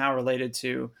if it's somehow related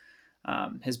to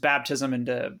his baptism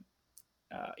into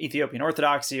Ethiopian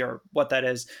Orthodoxy or what that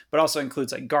is, but also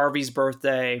includes like Garvey's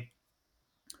birthday,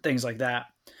 things like that.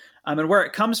 And where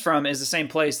it comes from is the same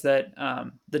place that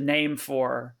the name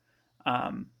for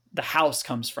the house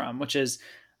comes from, which is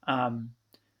um,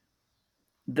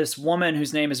 this woman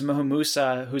whose name is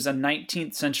Muhumusa, who's a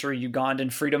 19th century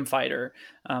Ugandan freedom fighter.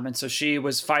 And so she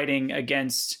was fighting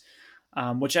against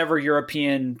whichever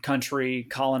European country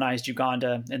colonized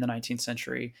Uganda in the 19th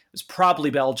century. It was probably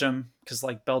Belgium, because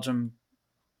like Belgium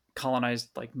colonized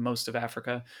like most of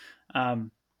Africa.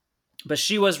 But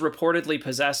she was reportedly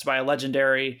possessed by a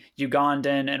legendary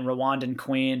Ugandan and Rwandan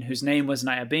queen whose name was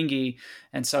Nyabingi.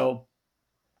 And so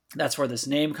that's where this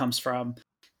name comes from.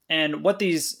 And what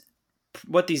these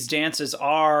dances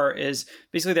are is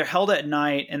basically they're held at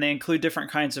night, and they include different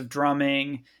kinds of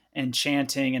drumming and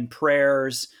chanting and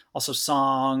prayers, also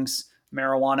songs,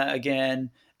 marijuana again,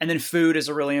 and then food is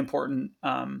a really important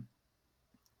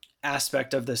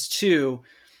aspect of this too.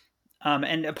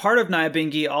 And a part of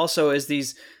Nyabingi also is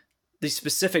these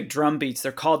specific drum beats.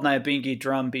 They're called Nyabingi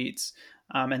drum beats.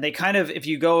 And they kind of, if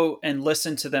you go and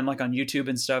listen to them like on YouTube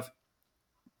and stuff,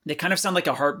 they kind of sound like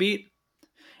a heartbeat.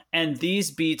 And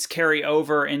these beats carry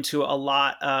over into a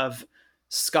lot of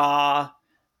ska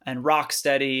and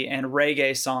rocksteady and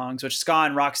reggae songs, which ska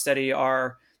and rocksteady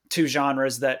are two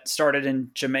genres that started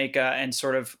in Jamaica and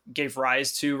sort of gave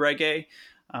rise to reggae.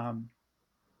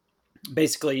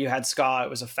 Basically, you had ska, it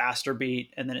was a faster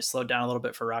beat, and then it slowed down a little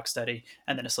bit for rocksteady,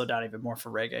 and then it slowed down even more for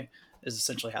reggae, is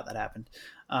essentially how that happened.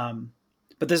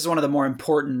 But this is one of the more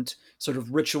important sort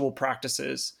of ritual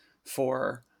practices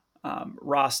for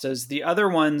Rastas. The other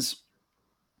ones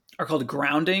are called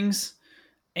groundings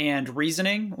and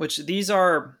reasoning, which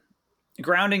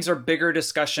groundings are bigger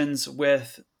discussions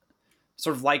with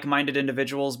sort of like-minded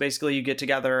individuals. Basically, you get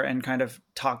together and kind of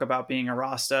talk about being a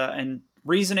Rasta, and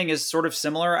reasoning is sort of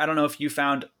similar. I don't know if you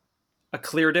found a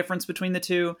clear difference between the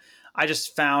two. I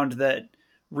just found that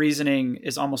reasoning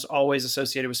is almost always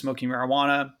associated with smoking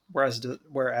marijuana,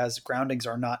 whereas groundings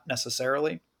are not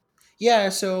necessarily. Yeah,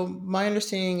 so my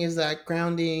understanding is that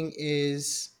grounding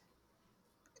is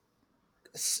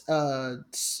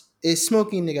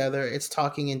smoking together. It's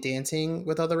talking and dancing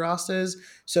with other Rastas.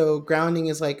 So grounding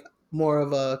is like more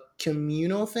of a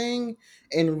communal thing,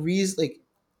 and like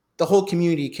the whole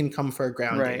community can come for a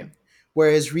grounding. Right.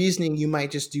 Whereas reasoning you might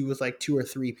just do with like 2 or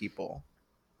 3 people,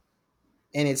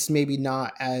 and it's maybe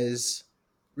not as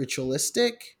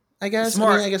ritualistic. I guess. It's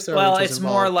more, I mean, I guess there are rituals it's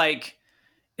involved. more like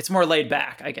it's more laid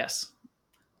back, I guess,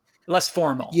 less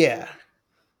formal. Yeah.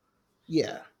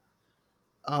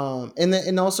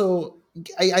 And also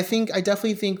I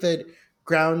definitely think that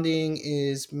grounding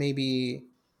is maybe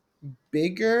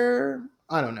bigger.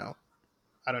 I don't know.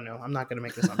 I'm not going to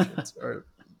make assumptions or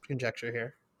conjecture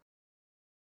here.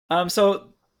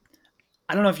 So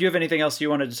I don't know if you have anything else you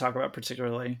wanted to talk about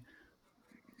particularly.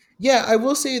 Yeah, I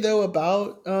will say though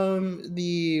about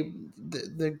the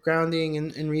grounding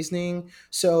and reasoning.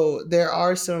 So there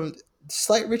are some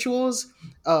slight rituals.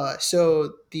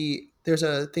 So there's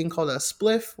a thing called a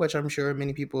spliff, which I'm sure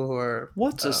many people who are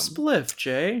What's a spliff,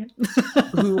 Jay?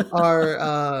 who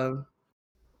are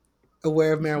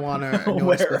aware of marijuana know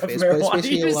what a spliff is. But it's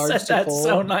basically you a large said that Chipotle.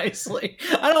 so nicely.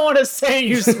 I don't want to say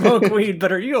you smoke weed,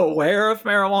 but are you aware of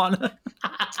marijuana?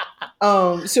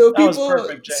 So That was people,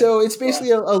 perfect, Jay. so it's basically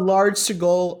a large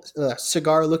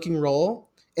cigar looking roll,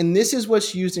 and this is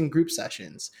what's used in group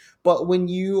sessions. But when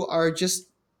you are just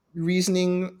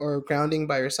reasoning or grounding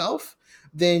by yourself,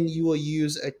 then you will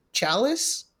use a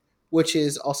chalice, which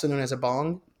is also known as a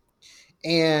bong,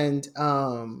 and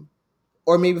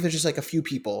or maybe if there's just like a few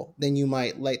people, then you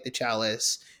might light the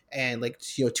chalice and like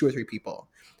 2 or 3 people.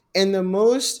 In the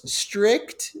most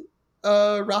strict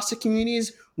Rasta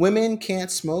communities, women can't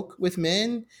smoke with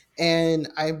men, and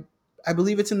I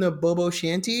believe it's in the Bobo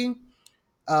Shanty.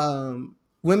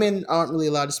 Women aren't really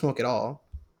allowed to smoke at all,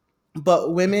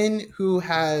 but women who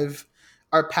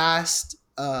are past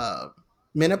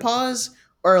menopause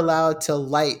are allowed to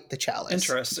light the chalice.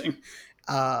 Interesting.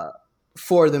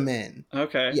 For the men.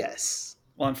 Okay. Yes.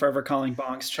 Well, I'm forever calling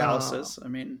bongs chalices. I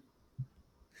mean,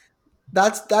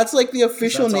 that's like the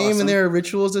official name, awesome. And there are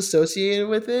rituals associated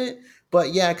with it.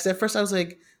 But yeah, because at first I was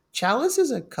like, chalice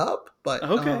is a cup, but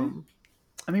okay.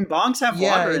 I mean, bongs have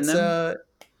water in them.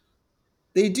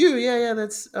 They do, yeah.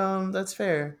 That's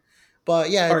fair. But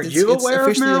yeah, are you aware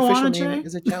of marijuana, the official Jay? name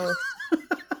is a chalice.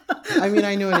 I mean,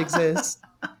 I know it exists.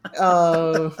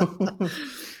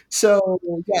 So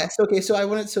yes, okay.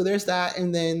 So there's that,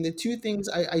 and then the two things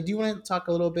I do want to talk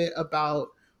a little bit about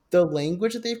the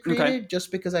language that they've created,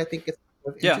 just because I think it's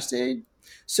interesting.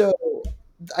 So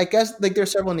I guess like there are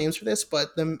several names for this,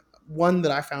 but the one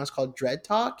that I found is called Dread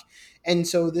Talk, and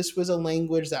so this was a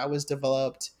language that was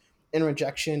developed in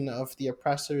rejection of the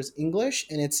oppressor's English,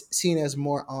 and it's seen as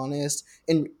more honest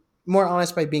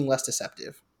by being less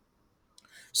deceptive.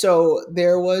 So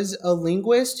there was a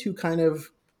linguist who kind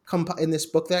of in this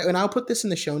book that, and I'll put this in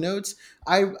the show notes.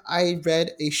 I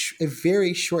read a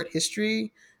very short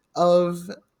history of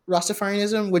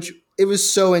Rastafarianism, which it was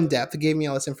so in depth. It gave me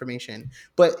all this information,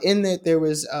 but in that there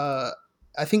was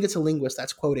I think it's a linguist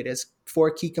that's quoted as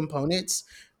 4 key components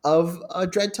of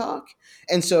Dread Talk.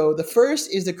 And so the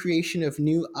first is the creation of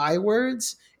new I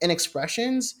words and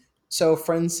expressions. So,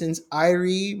 for instance,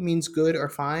 Irie means good or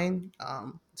fine.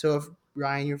 So if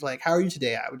Ryan, you're like, "How are you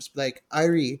today?" I would just be like,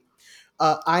 "Irie."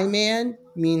 I man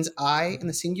means I in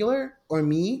the singular or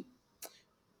me.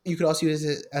 You could also use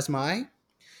it as my.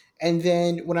 And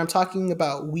then when I'm talking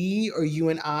about we or you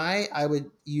and I would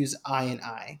use I and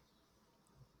I.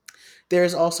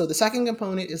 There's also the second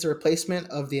component is the replacement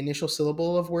of the initial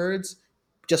syllable of words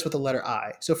just with the letter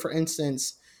I. So, for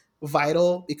instance,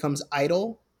 vital becomes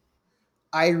idle.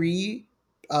 Irie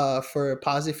for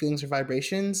positive feelings or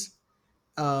vibrations.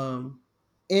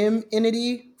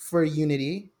 Immunity for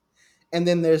unity. And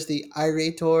then there's the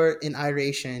irator in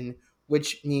iration,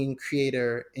 which mean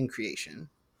creator in creation.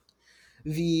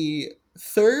 The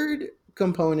third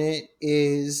component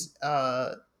is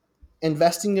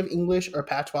investing of English or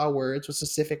patois words with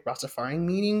specific Rastafarian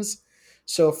meanings.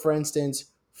 So, for instance,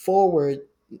 forward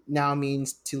now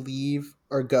means to leave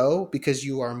or go because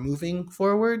you are moving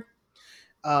forward.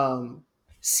 Um,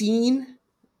 Seen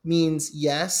means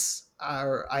yes,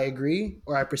 or I agree,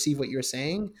 or I perceive what you're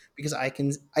saying because I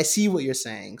see what you're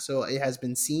saying. So it has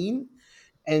been seen.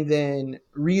 And then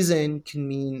reason can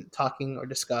mean talking or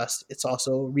discussed. It's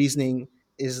also reasoning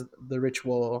is the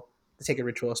ritual, the sacred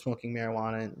ritual of smoking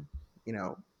marijuana and, you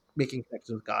know, making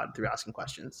connections with God through asking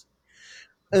questions.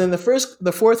 And then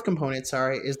the fourth component,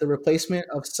 sorry, is the replacement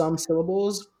of some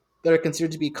syllables that are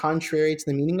considered to be contrary to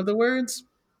the meaning of the words.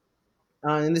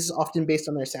 And this is often based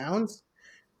on their sounds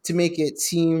to make it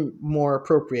seem more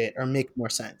appropriate or make more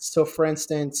sense. So, for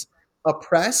instance,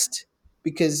 oppressed,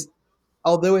 because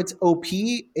although it's OP,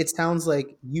 it sounds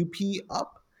like UP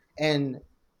up. And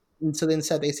so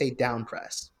instead they say down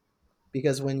press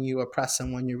because when you oppress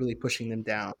someone, you're really pushing them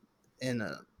down in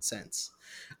a sense.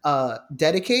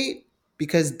 Dedicate,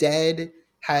 because dead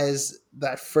has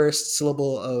that first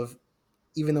syllable of,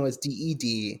 even though it's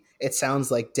DED, it sounds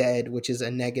like dead, which is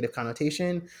a negative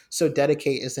connotation. So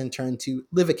dedicate is then turned to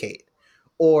livicate.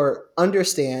 Or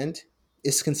understand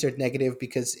is considered negative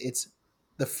because it's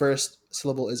the first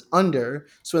syllable is under.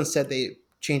 So instead they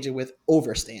change it with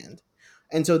overstand.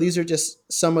 And so these are just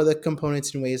some of the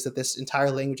components and ways that this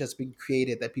entire language has been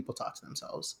created that people talk to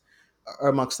themselves, or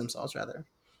amongst themselves rather.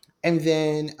 And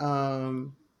then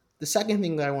the second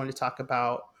thing that I wanted to talk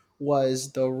about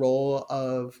was the role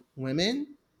of women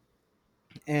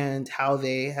and how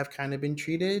they have kind of been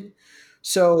treated.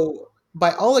 So,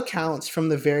 by all accounts, from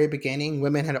the very beginning,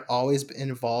 women had always been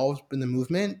involved in the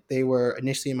movement. They were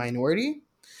initially a minority.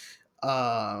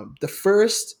 The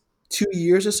first 2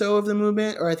 years or so of the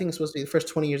movement, or I think it's supposed to be the first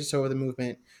 20 years or so of the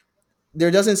movement, there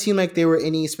doesn't seem like there were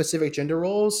any specific gender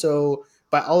roles. So,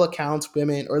 by all accounts,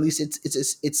 women, or at least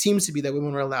it seems to be that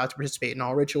women were allowed to participate in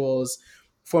all rituals,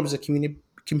 forms of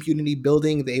community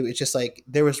building. It's just like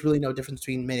there was really no difference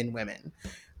between men and women.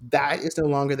 That is no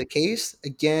longer the case.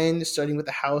 Again, starting with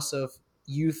the House of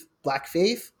Youth Black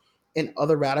Faith and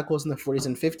other radicals in the 40s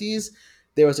and 50s,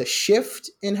 there was a shift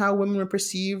in how women were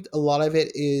perceived. A lot of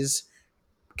it is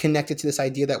connected to this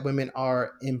idea that women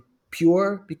are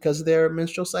impure because of their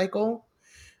menstrual cycle.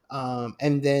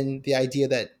 And then the idea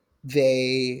that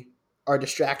they are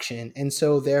distraction. And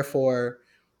so, therefore,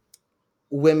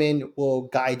 women will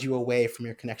guide you away from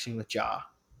your connection with Jah.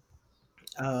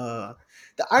 Uh,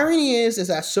 the irony is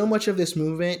that so much of this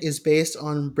movement is based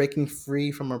on breaking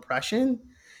free from oppression,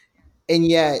 and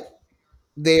yet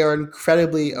they are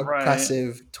incredibly Right.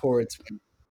 oppressive towards women.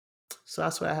 So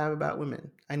that's what I have about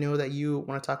women. I know that you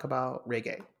want to talk about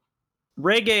reggae.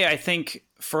 Reggae, I think,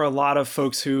 for a lot of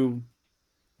folks who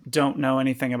don't know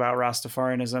anything about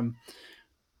Rastafarianism,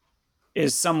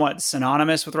 is somewhat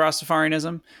synonymous with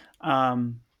Rastafarianism.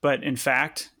 But in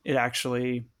fact, it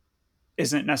actually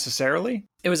isn't necessarily.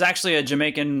 It was actually a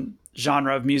Jamaican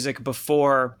genre of music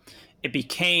before it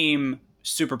became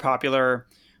super popular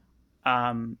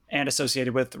and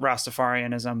associated with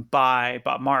Rastafarianism by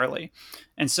Bob Marley.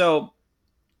 And so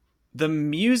the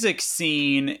music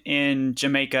scene in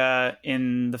Jamaica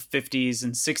in the 50s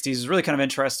and 60s is really kind of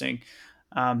interesting.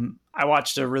 I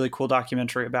watched a really cool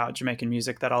documentary about Jamaican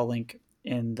music that I'll link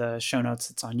in the show notes.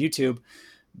 It's on YouTube.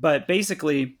 But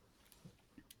basically,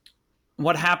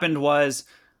 what happened was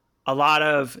a lot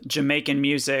of Jamaican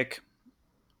music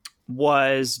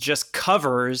was just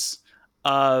covers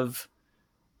of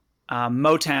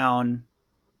Motown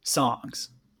songs.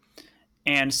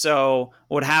 And so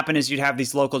what would happen is you'd have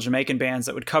these local Jamaican bands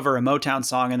that would cover a Motown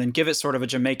song and then give it sort of a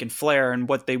Jamaican flair. And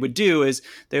what they would do is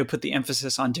they would put the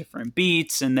emphasis on different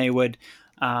beats, and they would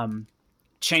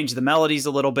change the melodies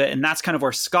a little bit. And that's kind of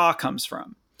where ska comes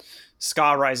from.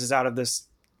 Ska rises out of this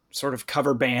sort of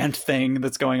cover band thing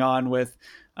that's going on with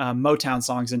Motown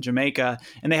songs in Jamaica.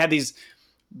 And they had these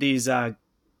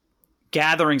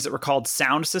gatherings that were called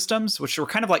sound systems, which were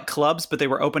kind of like clubs, but they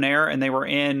were open air, and they were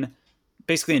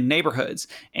basically in neighborhoods.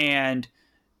 And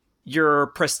your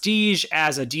prestige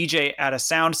as a DJ at a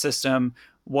sound system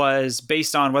was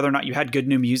based on whether or not you had good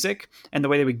new music. And the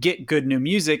way they would get good new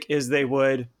music is they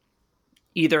would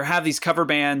either have these cover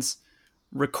bands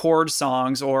record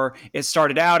songs, or it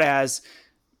started out as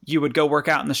you would go work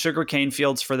out in the sugarcane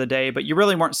fields for the day, but you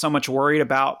really weren't so much worried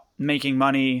about making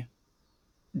money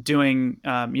doing,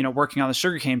 working on the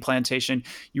sugarcane plantation.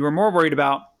 You were more worried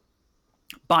about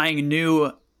buying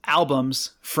new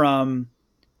albums from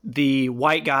the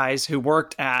white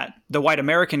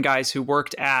American guys who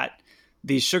worked at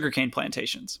these sugarcane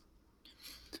plantations.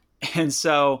 And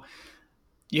so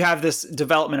you have this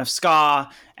development of ska,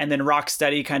 and then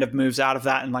rocksteady kind of moves out of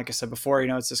that. And like I said before,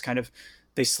 it's this kind of,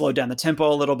 they slowed down the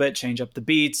tempo a little bit, change up the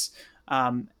beats.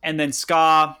 And then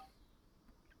ska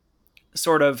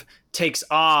sort of takes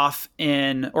off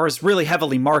or is really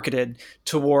heavily marketed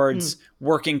towards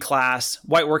white working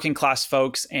class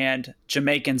folks and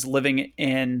Jamaicans living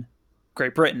in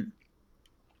Great Britain.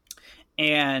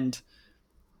 And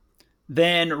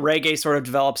then reggae sort of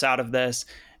develops out of this.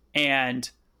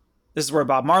 And this is where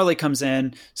Bob Marley comes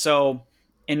in. So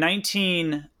in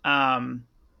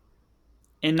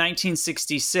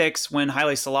 1966, when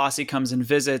Haile Selassie comes and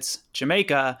visits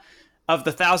Jamaica, of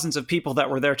the thousands of people that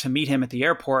were there to meet him at the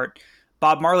airport,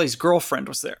 Bob Marley's girlfriend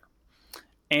was there.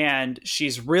 And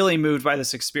she's really moved by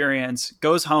this experience,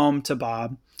 goes home to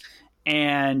Bob,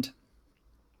 and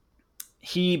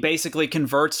he basically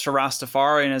converts to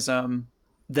Rastafarianism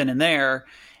then and there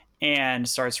and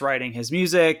starts writing his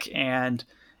music. And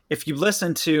if you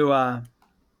listen to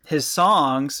his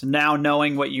songs, now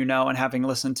knowing what you know and having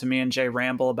listened to me and Jay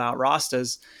ramble about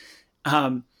Rastas,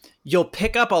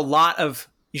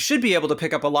 you should be able to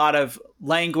pick up a lot of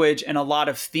language and a lot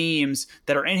of themes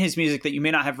that are in his music that you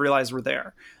may not have realized were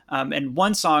there. And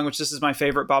one song, which this is my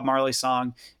favorite Bob Marley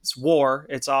song, it's War.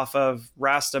 It's off of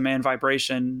Rasta Man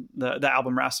Vibration, the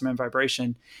album Rasta Man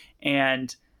Vibration.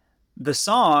 And the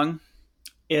song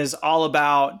is all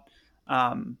about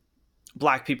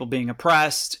Black people being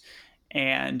oppressed.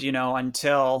 And,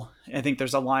 until, I think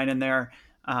there's a line in there,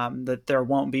 that there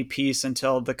won't be peace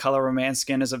until the color of a man's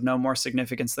skin is of no more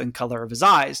significance than color of his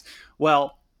eyes.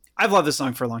 Well, I've loved this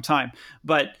song for a long time,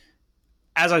 but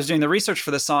as I was doing the research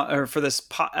for this song, or for this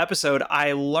episode,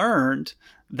 I learned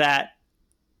that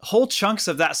whole chunks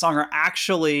of that song are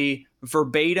actually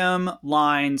verbatim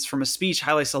lines from a speech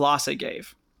Haile Selassie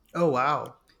gave. Oh,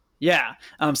 wow. Yeah.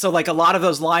 So like a lot of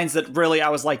those lines that really I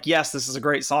was like, yes, this is a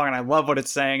great song and I love what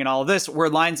it's saying and all of this were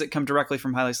lines that come directly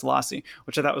from Haile Selassie,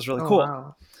 which I thought was really cool.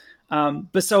 Wow.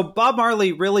 But so Bob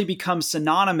Marley really becomes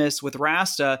synonymous with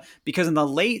Rasta because in the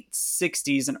late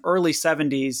 60s and early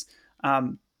 70s,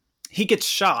 he gets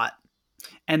shot.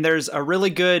 And there's a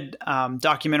really good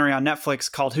documentary on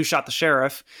Netflix called Who Shot the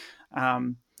Sheriff?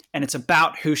 And it's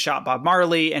about who shot Bob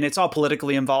Marley, and it's all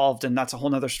politically involved. And that's a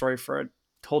whole nother story for a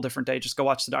whole different day. Just go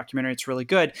watch the documentary. It's really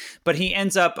good. But he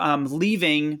ends up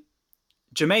leaving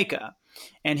Jamaica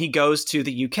and he goes to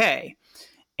the UK.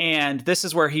 And this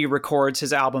is where he records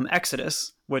his album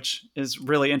Exodus, which is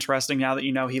really interesting now that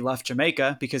he left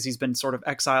Jamaica, because he's been sort of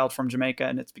exiled from Jamaica,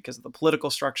 and it's because of the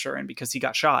political structure and because he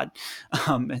got shot.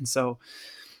 And so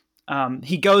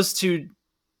he goes to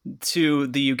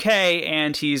the UK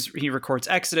and he records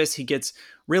Exodus. He gets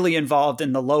really involved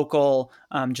in the local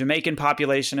Jamaican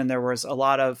population, and there was a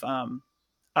lot of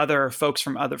other folks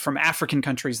from African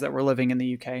countries that were living in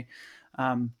the UK.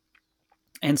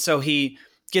 And so he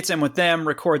gets in with them,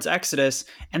 records Exodus,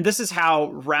 and this is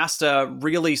how Rasta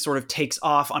really sort of takes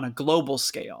off on a global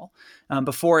scale.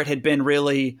 Before it had been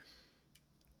really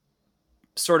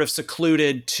sort of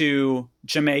secluded to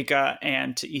Jamaica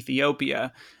and to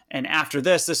Ethiopia. And after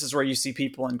this is where you see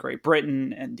people in Great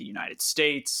Britain and the United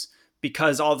States,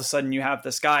 because all of a sudden you have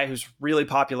this guy who's really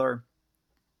popular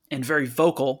and very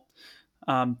vocal,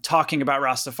 talking about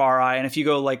Rastafari. And if you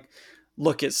go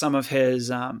look at some of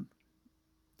his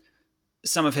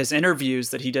interviews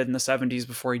that he did in the 70s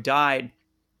before he died,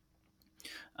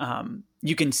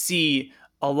 you can see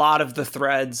a lot of the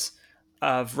threads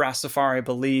of Rastafari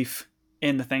belief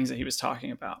in the things that he was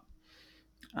talking about.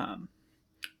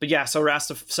 But yeah, so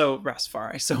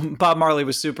Rastafari. So Bob Marley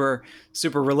was super,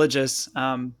 super religious.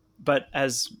 but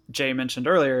as Jay mentioned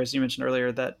earlier, as you mentioned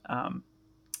earlier, that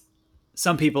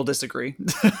some people disagree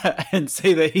and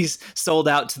say that he's sold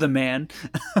out to the man.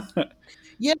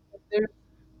 Yeah, there,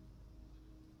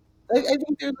 I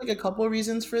think there's like a couple of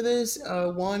reasons for this.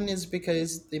 One is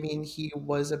because I mean he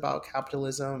was about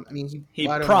capitalism. I mean he He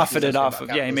well, I don't know if he was profited necessarily off about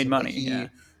of, yeah, he made capitalism, but money. Yeah. he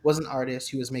was an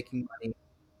artist who was making money.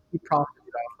 He profited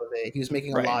off of it. He was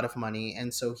making a Right. lot of money,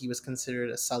 and so he was considered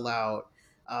a sellout.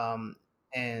 Um,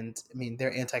 and I mean,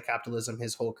 they're anti-capitalism.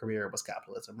 His whole career was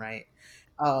capitalism, right?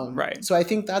 Right. So I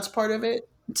think that's part of it.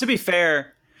 To be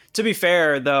fair,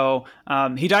 though,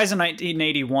 he dies in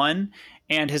 1981,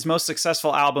 and his most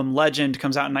successful album, Legend,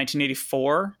 comes out in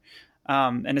 1984.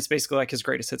 And it's basically like his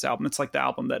greatest hits album. It's like the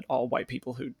album that all white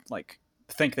people who like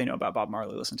think they know about Bob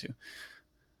Marley listen to.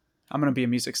 I'm gonna be a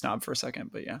music snob for a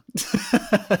second, but yeah.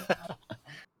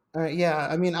 Yeah,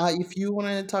 I mean, if you want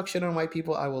to talk shit on white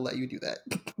people, I will let you do that.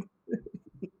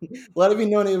 Let it be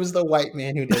known it was the white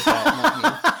man who did that,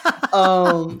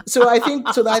 not me.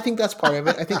 I think that's part of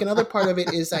it. I think another part of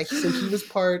it is that he was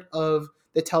part of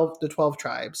the 12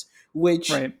 tribes, which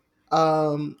Right.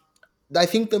 um, I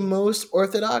think the most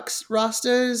orthodox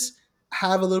Rastas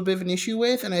have a little bit of an issue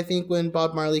with. And I think when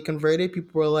Bob Marley converted,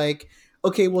 people were like,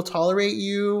 okay, we'll tolerate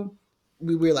you.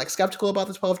 We were like skeptical about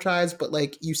the 12 tribes, but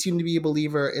like you seem to be a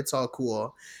believer. It's all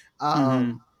cool.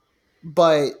 Mm-hmm.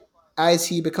 But as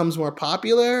he becomes more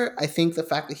popular, I think the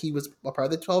fact that he was a part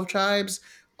of the 12 tribes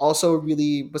also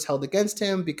really was held against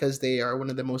him because they are one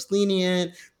of the most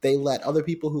lenient. They let other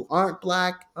people who aren't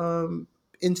black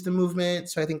into the movement.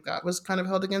 So I think that was kind of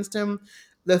held against him.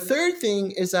 The third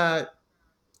thing is that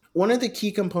one of the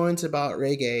key components about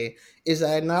reggae is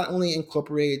that it not only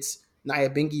incorporates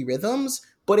Nyabingi rhythms,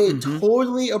 but it Mm-hmm.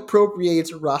 totally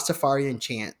appropriates Rastafarian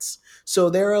chants. So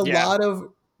there are a Yeah. lot of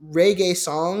reggae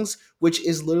songs which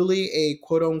is literally a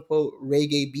quote unquote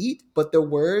reggae beat, but the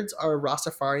words are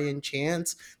Rastafarian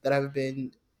chants that have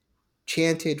been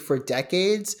chanted for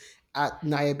decades at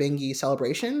Nyabingi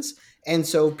celebrations. And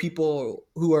so people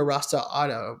who are Rasta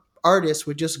artists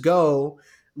would just go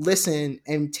listen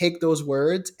and take those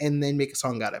words and then make a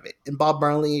song out of it. And Bob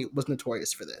Marley was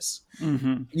notorious for this.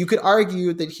 Mm-hmm. You could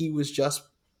argue that he was just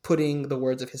putting the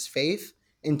words of his faith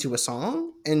into a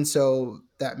song, and so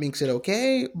that makes it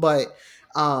okay. But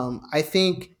I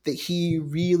think that he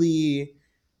really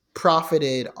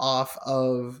profited off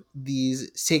of these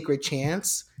sacred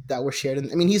chants that were shared.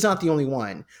 I mean, he's not the only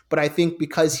one, but I think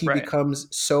because he Right. becomes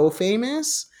so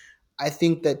famous, I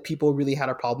think that people really had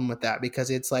a problem with that because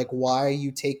it's like, why are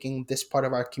you taking this part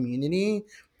of our community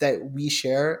that we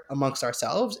share amongst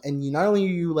ourselves? And you not only are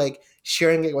you like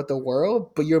sharing it with the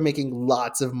world, but you're making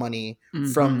lots of money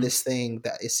from Mm-hmm. this thing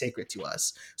that is sacred to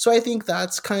us. So I think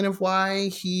that's kind of why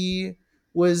he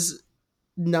was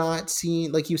not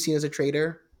seen like he was seen as a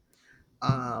traitor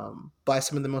by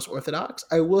some of the most orthodox.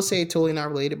 I will say totally not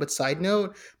related, but side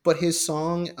note, but his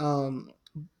song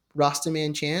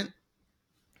Rastaman Chant,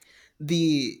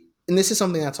 the and this is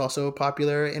something that's also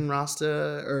popular in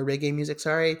Rasta or reggae music,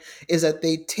 sorry, is that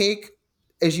they take,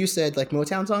 as you said, like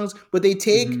Motown songs, but they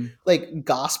take Mm-hmm. like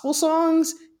gospel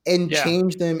songs and Yeah.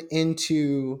 change them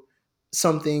into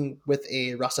something with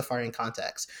a Rastafarian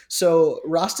context. So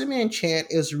Rastaman Chant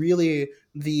is really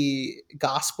the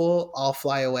gospel I'll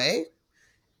Fly Away.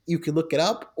 You could look it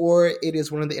up, or it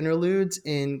is one of the interludes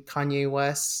in Kanye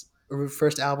West's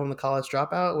first album, The College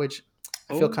Dropout, which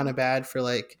I feel kind Oh, of bad for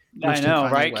like I roasting know,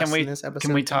 Kanye right? West in this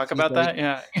Can we episode talk about that?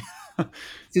 Yeah.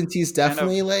 since he's Kind of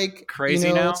definitely like, you crazy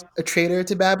know, now. a traitor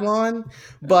to Babylon.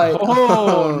 But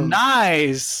Oh,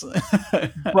 nice.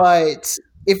 but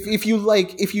if you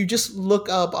like if you just look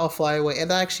up I'll Fly Away, and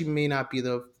that actually may not be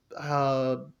the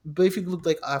but if you look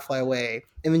like I'll Fly Away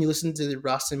and then you listen to the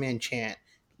Rasta Man chant,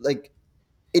 like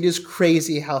it is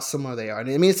crazy how similar they are. And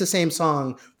I mean, it's the same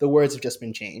song. The words have just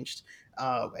been changed,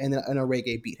 and a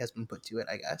reggae beat has been put to it,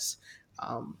 I guess.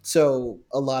 So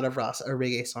a lot of Rasta or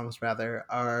reggae songs, rather,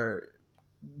 are.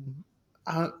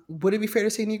 Would it be fair to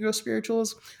say Negro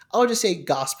spirituals? I'll just say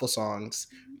gospel songs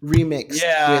remixed with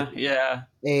Yeah, yeah.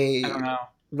 I a don't know.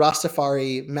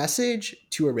 Rastafari message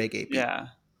to a reggae beat. Yeah.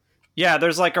 Yeah,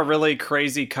 there's like a really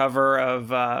crazy cover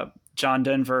of John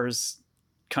Denver's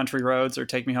Country Roads or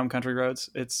Take Me Home Country Roads.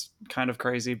 It's kind of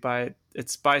crazy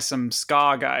it's by some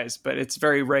ska guys, but it's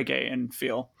very reggae in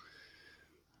feel.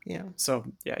 Yeah. So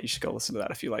yeah, you should go listen to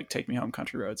that if you like Take Me Home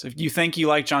Country Roads. If you think you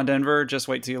like John Denver, just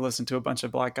wait till you listen to a bunch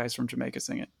of black guys from Jamaica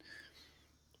sing it.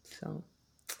 So,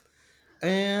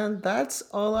 and that's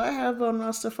all I have on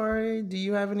Rastafari. Do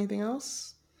you have anything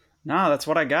else? No, that's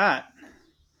what I got.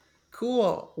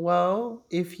 Cool. Well,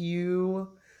 if you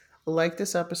like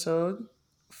this episode,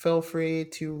 feel free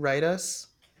to write us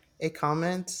a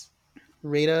comment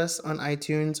rate us on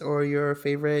iTunes or your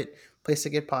favorite place to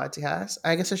get podcasts.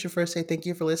 I guess I should first say thank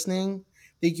you for listening.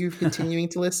 Thank you for continuing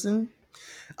to listen.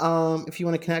 If you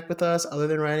want to connect with us, other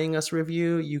than writing us a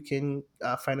review, you can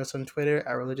find us on Twitter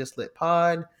at Religious Lit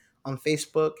Pod, on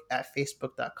Facebook at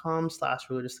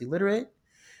facebook.com/religiously-literate.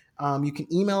 You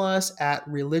can email us at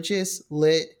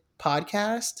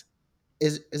religiouslytpodcast.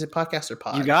 Is it podcast or You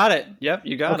pod? got it. Yep,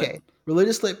 you got it. Okay.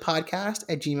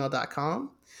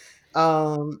 Religiouslytpodcast@gmail.com.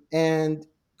 And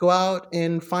go out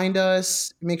and find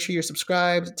us. Make sure you're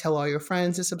subscribed. Tell all your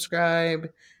friends to subscribe.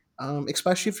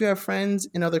 Especially if you have friends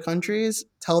in other countries,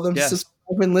 tell them to Yes.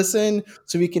 subscribe and listen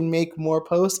so we can make more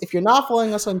posts. If you're not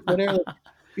following us on Twitter,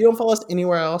 if you don't follow us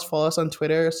anywhere else, follow us on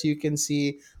Twitter so you can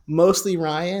see mostly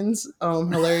Ryan's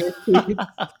hilarious tweets.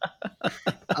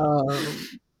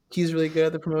 He's really good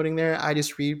at the promoting there. I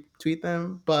just retweet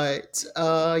them. But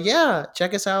yeah,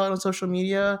 check us out on social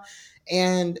media.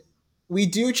 And we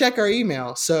do check our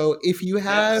email. So if you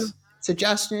have Yes.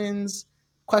 suggestions,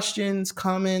 questions,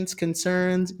 comments,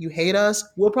 concerns, you hate us,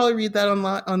 we'll probably read that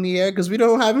on the air because we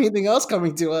don't have anything else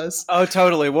coming to us. Oh,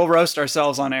 totally. We'll roast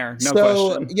ourselves on air. No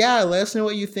So question. yeah, let us know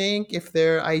what you think. If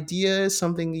there are ideas,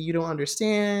 something that you don't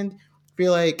understand,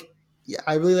 feel like, yeah,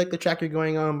 I really like the track you're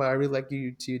going on, but I really like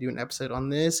you to do an episode on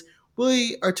this.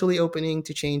 We are totally opening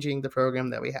to changing the program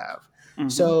that we have. Mm-hmm.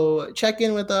 So check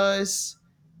in with us,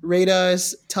 rate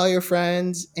us, tell your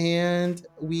friends, and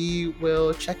we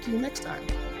will check you next time.